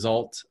as a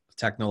result of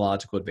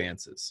technological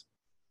advances?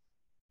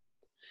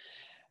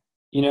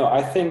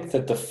 I think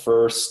that the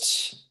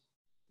first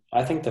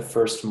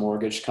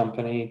mortgage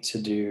company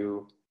to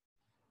do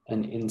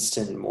an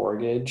instant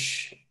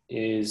mortgage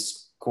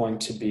is going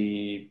to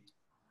be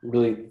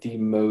really the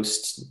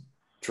most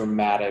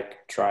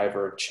dramatic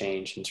driver of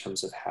change in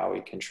terms of how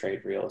we can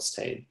trade real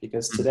estate.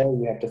 Because today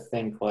we have to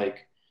think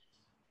like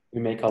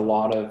we make a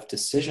lot of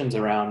decisions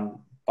around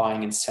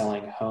buying and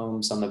selling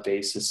homes on the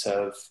basis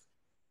of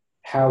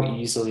how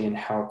easily and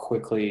how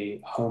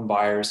quickly home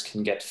buyers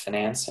can get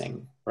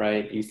financing,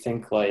 right? You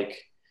think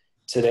like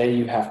today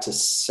you have to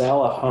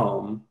sell a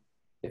home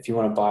if you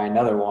want to buy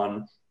another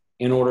one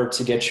in order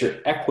to get your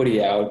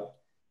equity out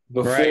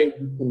before you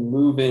can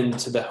move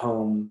into the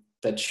home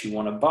that you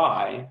want to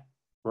buy,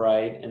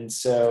 right? And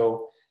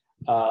so,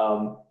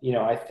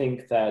 I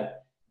think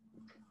that,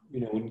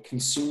 when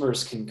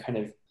consumers can kind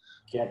of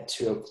get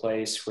to a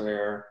place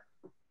where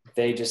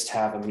they just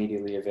have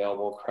immediately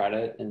available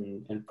credit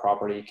and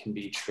property can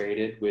be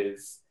traded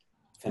with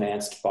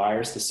financed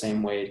buyers the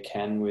same way it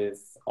can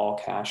with all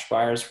cash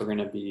buyers, we're going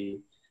to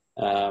be,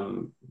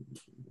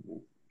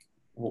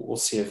 we'll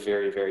see a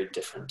very, very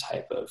different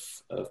type of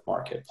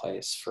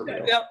marketplace for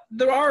real. Now,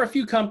 there are a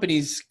few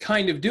companies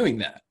kind of doing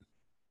that,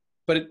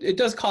 but it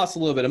does cost a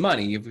little bit of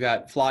money. You've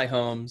got Fly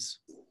Homes,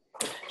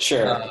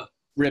 sure,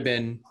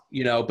 Ribbon,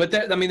 but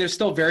they're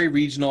still very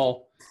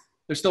regional.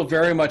 They're still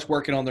very much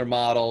working on their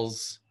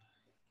models.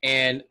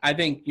 And I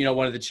think,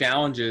 one of the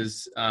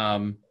challenges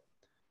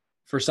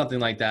for something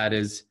like that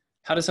is,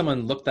 how does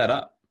someone look that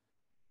up?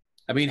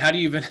 I mean, what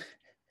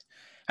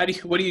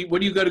do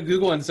you go to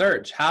Google and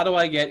search? How do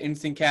I get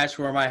instant cash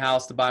for my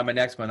house to buy my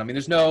next one? I mean,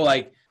 there's no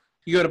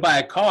you go to buy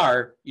a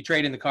car, you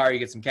trade in the car, you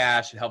get some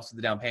cash, it helps with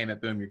the down payment,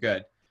 boom, you're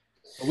good.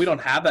 But we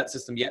don't have that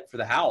system yet for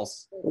the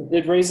house.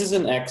 It raises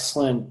an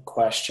excellent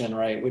question,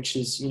 right? Which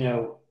is,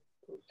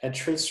 at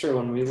Tradestore,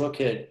 when we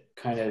look at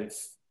kind of,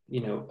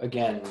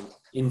 again,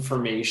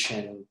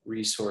 information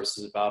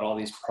resources about all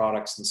these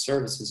products and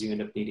services you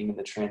end up needing in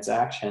the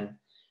transaction,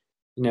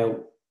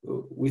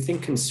 we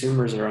think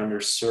consumers are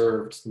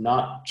underserved,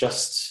 not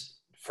just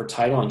for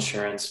title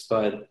insurance,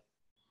 but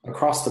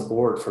across the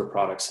board for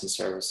products and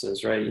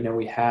services, right?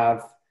 We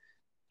have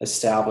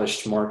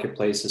established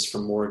marketplaces for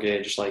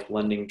mortgage like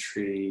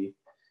LendingTree,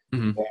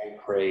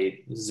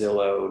 Bankrate,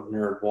 Zillow,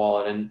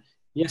 NerdWallet, and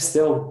yes,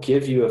 they'll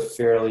give you a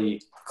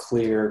fairly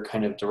clear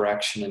kind of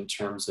direction in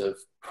terms of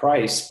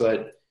price,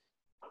 but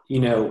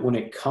when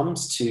it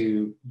comes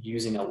to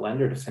using a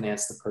lender to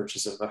finance the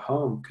purchase of a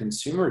home,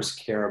 consumers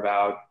care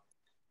about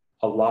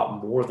a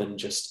lot more than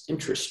just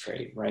interest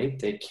rate, right?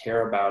 They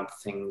care about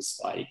things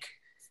like,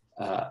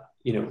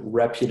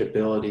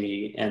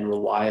 reputability and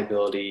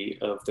reliability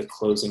of the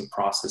closing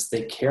process.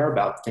 They care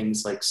about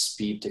things like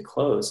speed to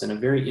close. And a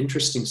very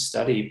interesting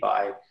study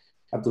by,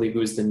 I believe it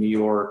was the New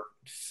York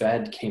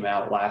Fed came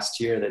out last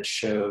year that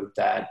showed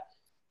that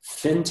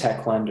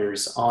fintech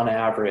lenders on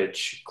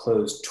average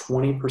close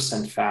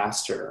 20%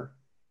 faster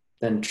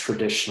than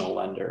traditional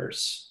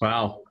lenders.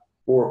 Wow.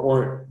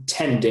 Or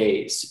 10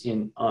 days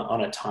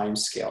on a time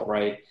scale,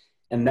 right?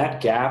 And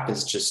that gap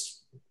is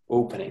just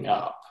opening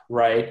up,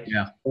 right?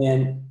 Yeah.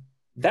 And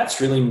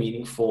that's really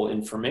meaningful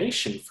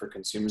information for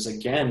consumers.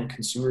 Again,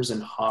 consumers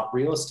in hot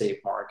real estate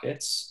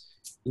markets,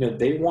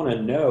 they want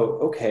to know,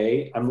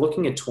 okay, I'm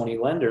looking at 20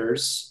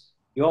 lenders,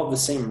 you all have the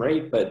same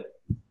rate, but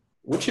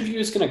which of you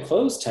is going to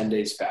close 10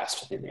 days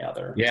faster than the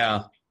other?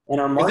 Yeah. And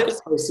our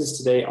marketplaces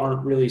today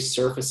aren't really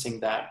surfacing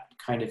that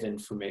kind of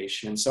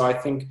information. And so I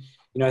think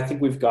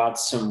we've got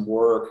some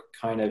work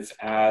kind of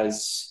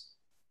as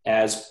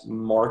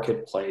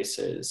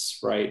marketplaces,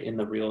 right, in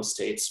the real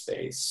estate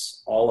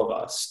space, all of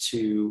us,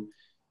 to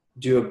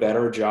do a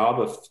better job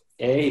of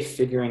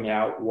figuring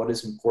out what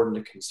is important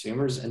to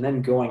consumers, and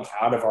then going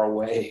out of our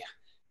way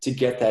to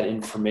get that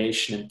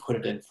information and put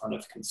it in front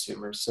of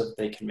consumers so that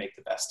they can make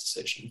the best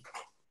decision.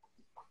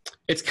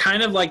 It's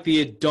kind of like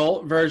the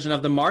adult version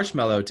of the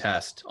marshmallow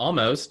test,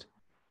 almost.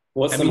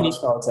 What's the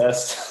marshmallow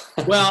test?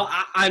 Well,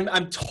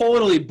 I'm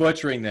totally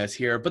butchering this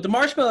here, but the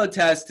marshmallow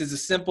test is a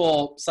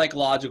simple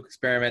psychological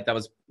experiment that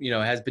was,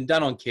 has been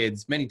done on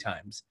kids many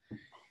times.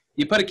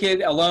 You put a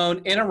kid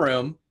alone in a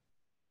room,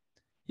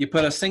 you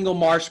put a single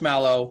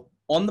marshmallow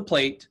on the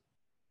plate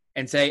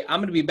and say, I'm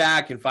going to be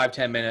back in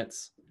 5-10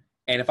 minutes.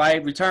 And if I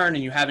return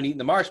and you haven't eaten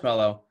the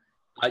marshmallow,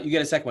 you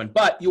get a second one,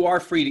 but you are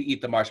free to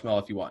eat the marshmallow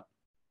if you want.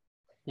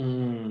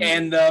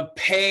 And the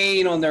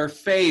pain on their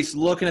face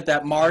looking at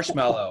that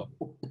marshmallow.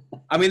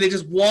 I mean, they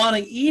just want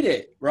to eat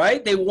it,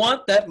 right? They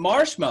want that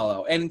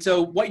marshmallow. And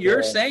so what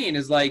you're saying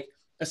is, like,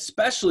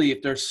 especially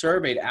if they're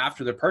surveyed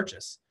after their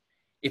purchase,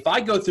 if I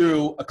go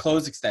through a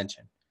close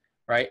extension,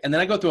 right, and then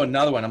I go through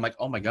another one, I'm like,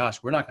 oh my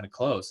gosh, we're not going to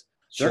close.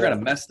 They're going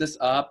to mess this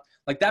up.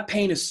 Like, that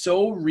pain is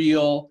so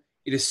real.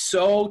 It is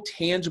so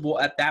tangible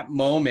at that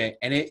moment.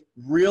 And it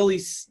really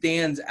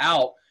stands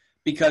out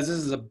because this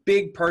is a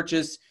big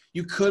purchase.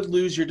 You could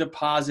lose your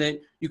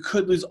deposit. You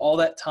could lose all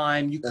that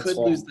time. You could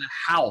lose the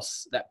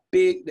house, that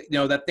big,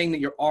 that thing that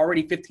you're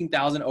already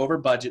 $15,000 over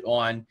budget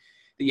on,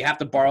 that you have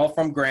to borrow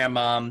from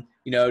grandmom,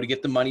 to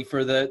get the money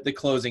for the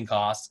closing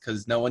costs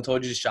because no one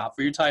told you to shop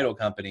for your title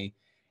company.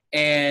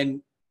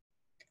 And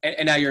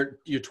now you're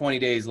 20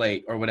 days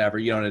late or whatever,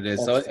 you know what it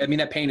is. So, I mean,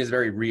 that pain is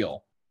very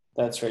real.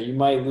 That's right. You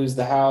might lose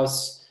the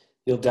house.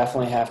 You'll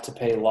definitely have to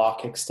pay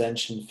lock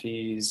extension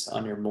fees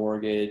on your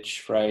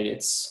mortgage,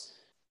 right?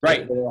 There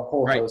are a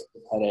whole host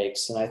of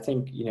headaches. And I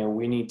think,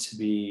 we need to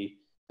be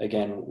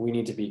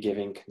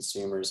giving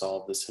consumers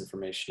all of this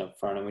information up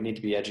front, and we need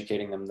to be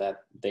educating them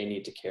that they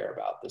need to care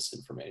about this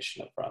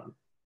information up front.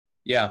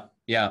 Yeah,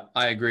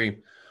 I agree.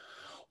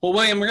 Well,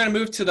 William, we're going to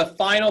move to the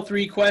final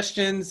 3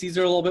 questions. These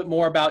are a little bit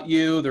more about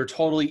you. They're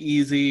totally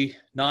easy,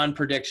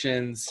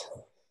 non-predictions.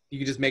 You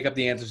can just make up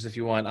the answers if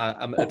you want.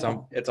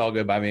 It's all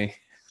good by me.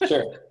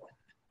 Sure.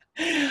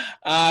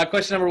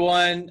 Question number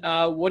 1,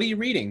 what are you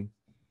reading?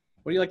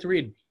 What do you like to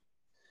read?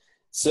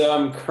 So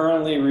I'm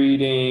currently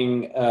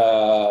reading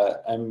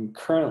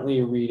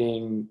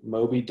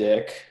Moby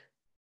Dick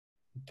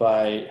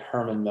by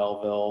Herman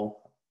Melville,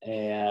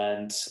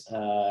 and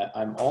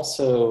I'm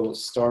also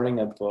starting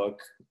a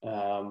book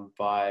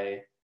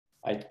by,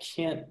 I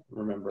can't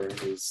remember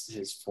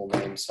his full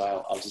name,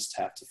 so I'll just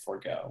have to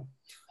forego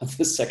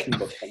the second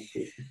book.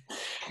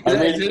 I'm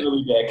reading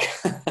Moby Dick.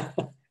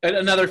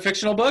 Another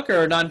fictional book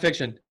or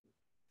nonfiction?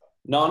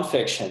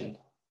 Nonfiction.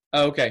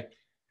 Oh, okay.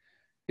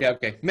 Yeah,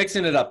 okay.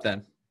 Mixing it up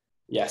then.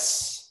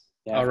 Yes.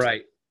 Yeah. All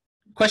right.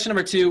 Question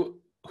number 2,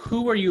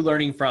 who are you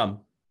learning from?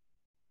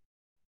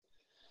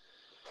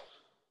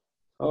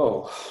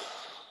 Oh,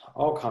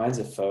 all kinds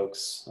of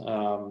folks.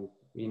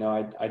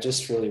 I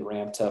just really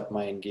ramped up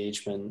my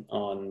engagement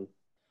on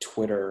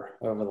Twitter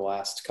over the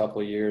last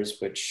couple of years,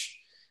 which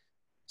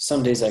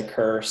some days I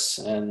curse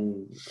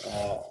and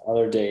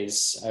other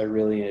days I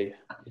really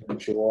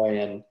enjoy.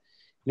 And,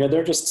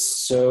 there are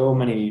just so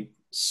many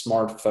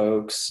smart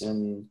folks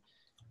in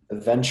the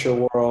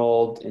venture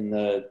world, in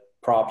the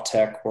prop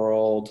tech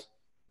world.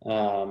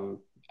 I'm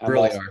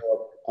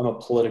a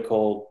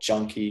political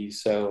junkie,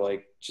 so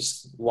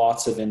just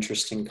lots of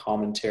interesting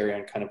commentary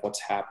on kind of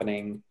what's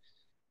happening,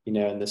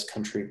 in this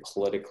country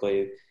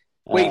politically.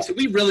 Wait, so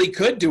we really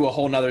could do a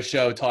whole nother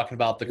show talking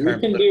about the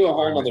current. We can do a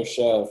whole nother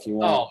show if you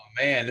want. Oh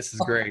man, this is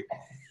great.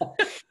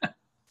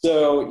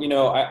 So,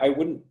 I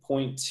wouldn't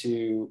point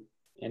to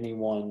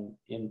anyone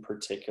in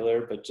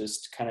particular, but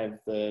just kind of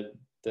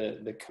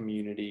the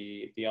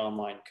community, the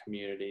online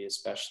community,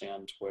 especially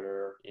on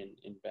Twitter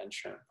in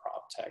venture and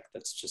prop tech,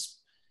 that's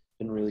just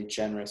been really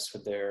generous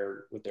with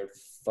their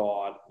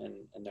thought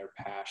and their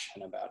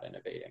passion about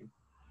innovating.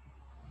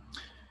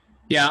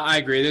 Yeah, I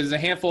agree. There's a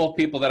handful of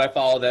people that I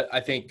follow that I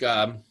think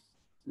that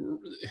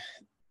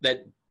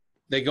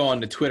they go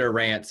on to Twitter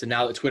rants, and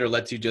now that Twitter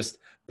lets you just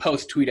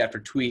post tweet after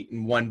tweet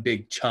in one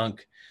big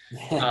chunk.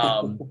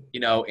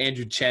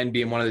 Andrew Chen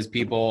being one of those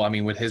people. I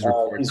mean, with his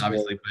reports,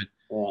 obviously, but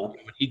when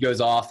he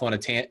goes off on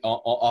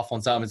off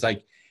on something, it's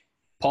like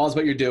pause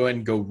what you're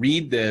doing, go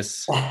read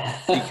this,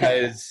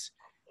 because,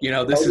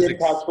 this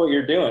that's what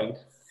you're doing.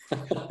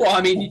 Well,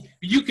 I mean,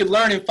 you could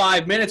learn in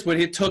 5 minutes what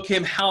it took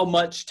him, how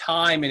much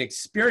time and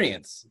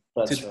experience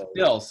to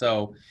distill.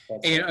 So,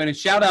 and a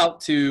shout out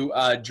to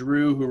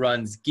Drew, who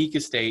runs Geek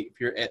Estate.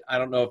 I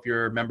don't know if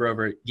you're a member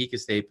over at Geek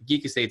Estate, but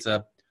Geek Estate's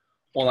a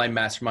online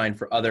mastermind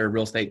for other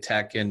real estate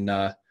tech and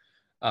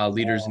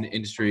leaders in the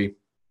industry.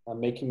 I'm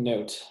making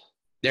note.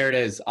 There it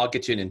is. I'll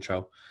get you an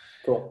intro.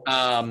 Cool.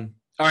 All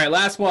right,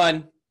 last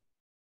one.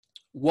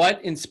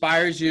 What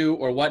inspires you,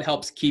 or what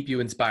helps keep you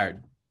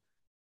inspired?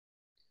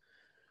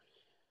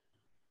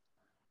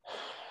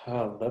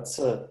 Oh, that's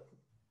a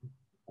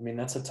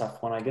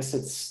tough one. I guess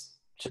it's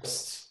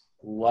just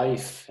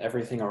life,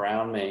 everything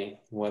around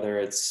me, whether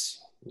it's,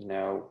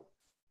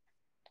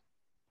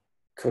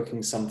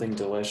 cooking something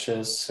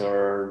delicious,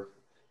 or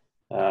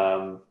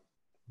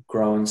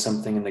growing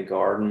something in the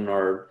garden,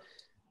 or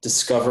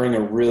discovering a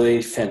really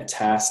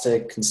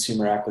fantastic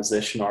consumer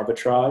acquisition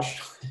arbitrage.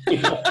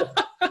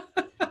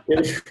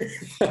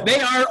 They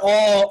are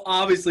all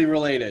obviously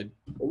related.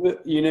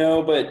 But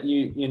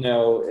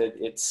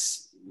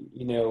it's,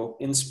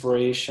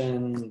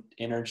 inspiration,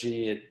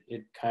 energy,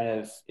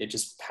 it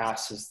just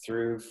passes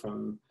through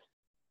from,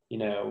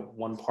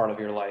 one part of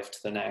your life to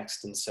the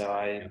next. And so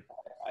I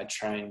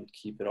try and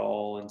keep it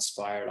all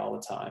inspired all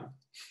the time.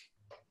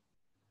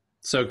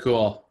 So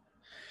cool.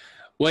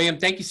 William,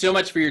 thank you so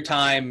much for your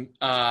time.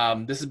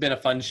 This has been a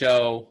fun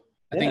show.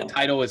 I think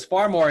Title is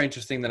far more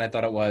interesting than I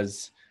thought it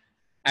was.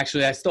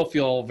 Actually, I still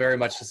feel very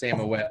much the same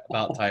way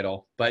about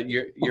Title, but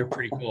you're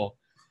pretty cool.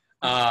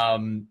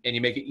 And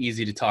you make it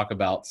easy to talk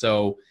about.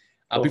 So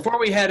before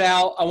we head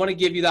out, I want to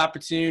give you the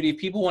opportunity. If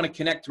people want to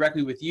connect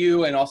directly with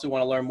you and also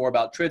want to learn more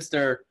about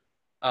Tridster,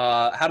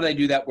 how do they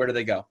do that? Where do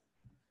they go?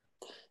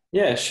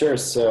 Yeah, sure.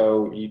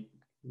 So you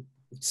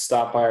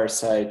stop by our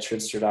site,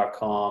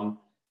 tridster.com.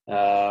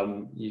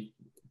 You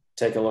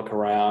take a look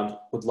around.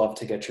 Would love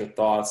to get your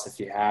thoughts if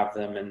you have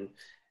them. And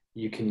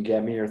you can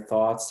get me your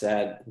thoughts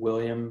at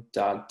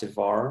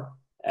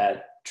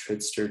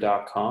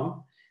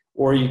william.devar@tridster.com.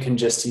 Or you can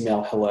just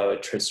email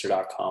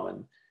hello@tridster.com,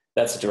 and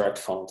that's a direct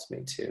phone to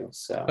me too.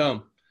 So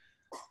boom.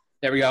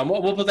 There we go.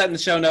 We'll put that in the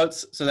show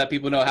notes so that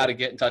people know how to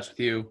get in touch with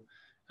you,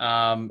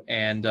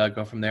 and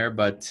go from there.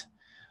 But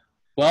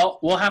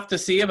we'll have to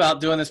see about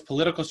doing this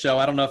political show.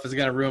 I don't know if it's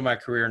going to ruin my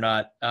career or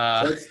not.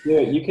 Let's do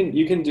it.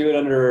 You can do it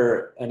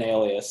under an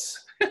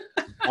alias.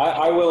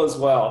 I will as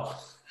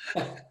well.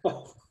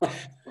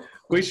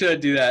 We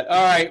should do that.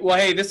 All right. Well,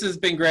 hey, this has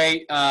been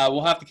great.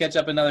 We'll have to catch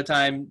up another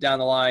time down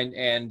the line,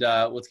 and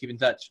let's keep in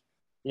touch.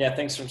 Yeah,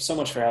 thanks so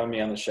much for having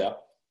me on the show.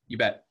 You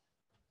bet.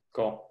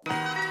 Cool.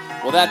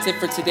 Well, that's it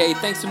for today.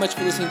 Thanks so much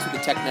for listening to the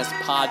TechNest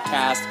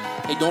podcast.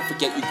 Hey, don't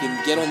forget you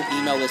can get on the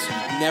email list so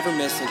you never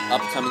miss an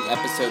upcoming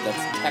episode.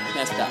 That's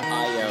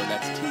technest.io.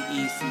 That's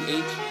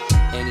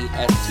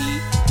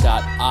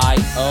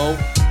TECHNEST.io.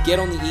 Get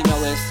on the email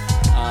list.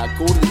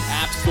 Go to the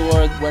App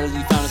Store, whether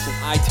you found us on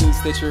iTunes,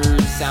 Stitcher,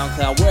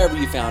 SoundCloud, wherever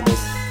you found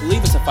us.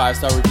 Leave us a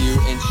 5-star review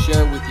and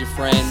share it with your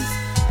friends.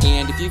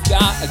 And if you've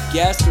got a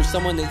guest or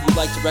someone that you'd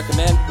like to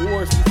recommend,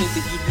 or if you think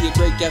that you'd be a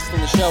great guest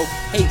on the show,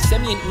 hey,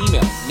 send me an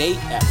email,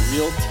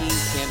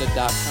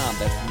 nate@realteampanda.com.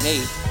 That's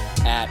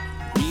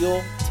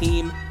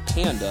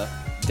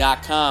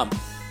nate@realteampanda.com.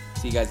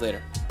 See you guys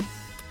later.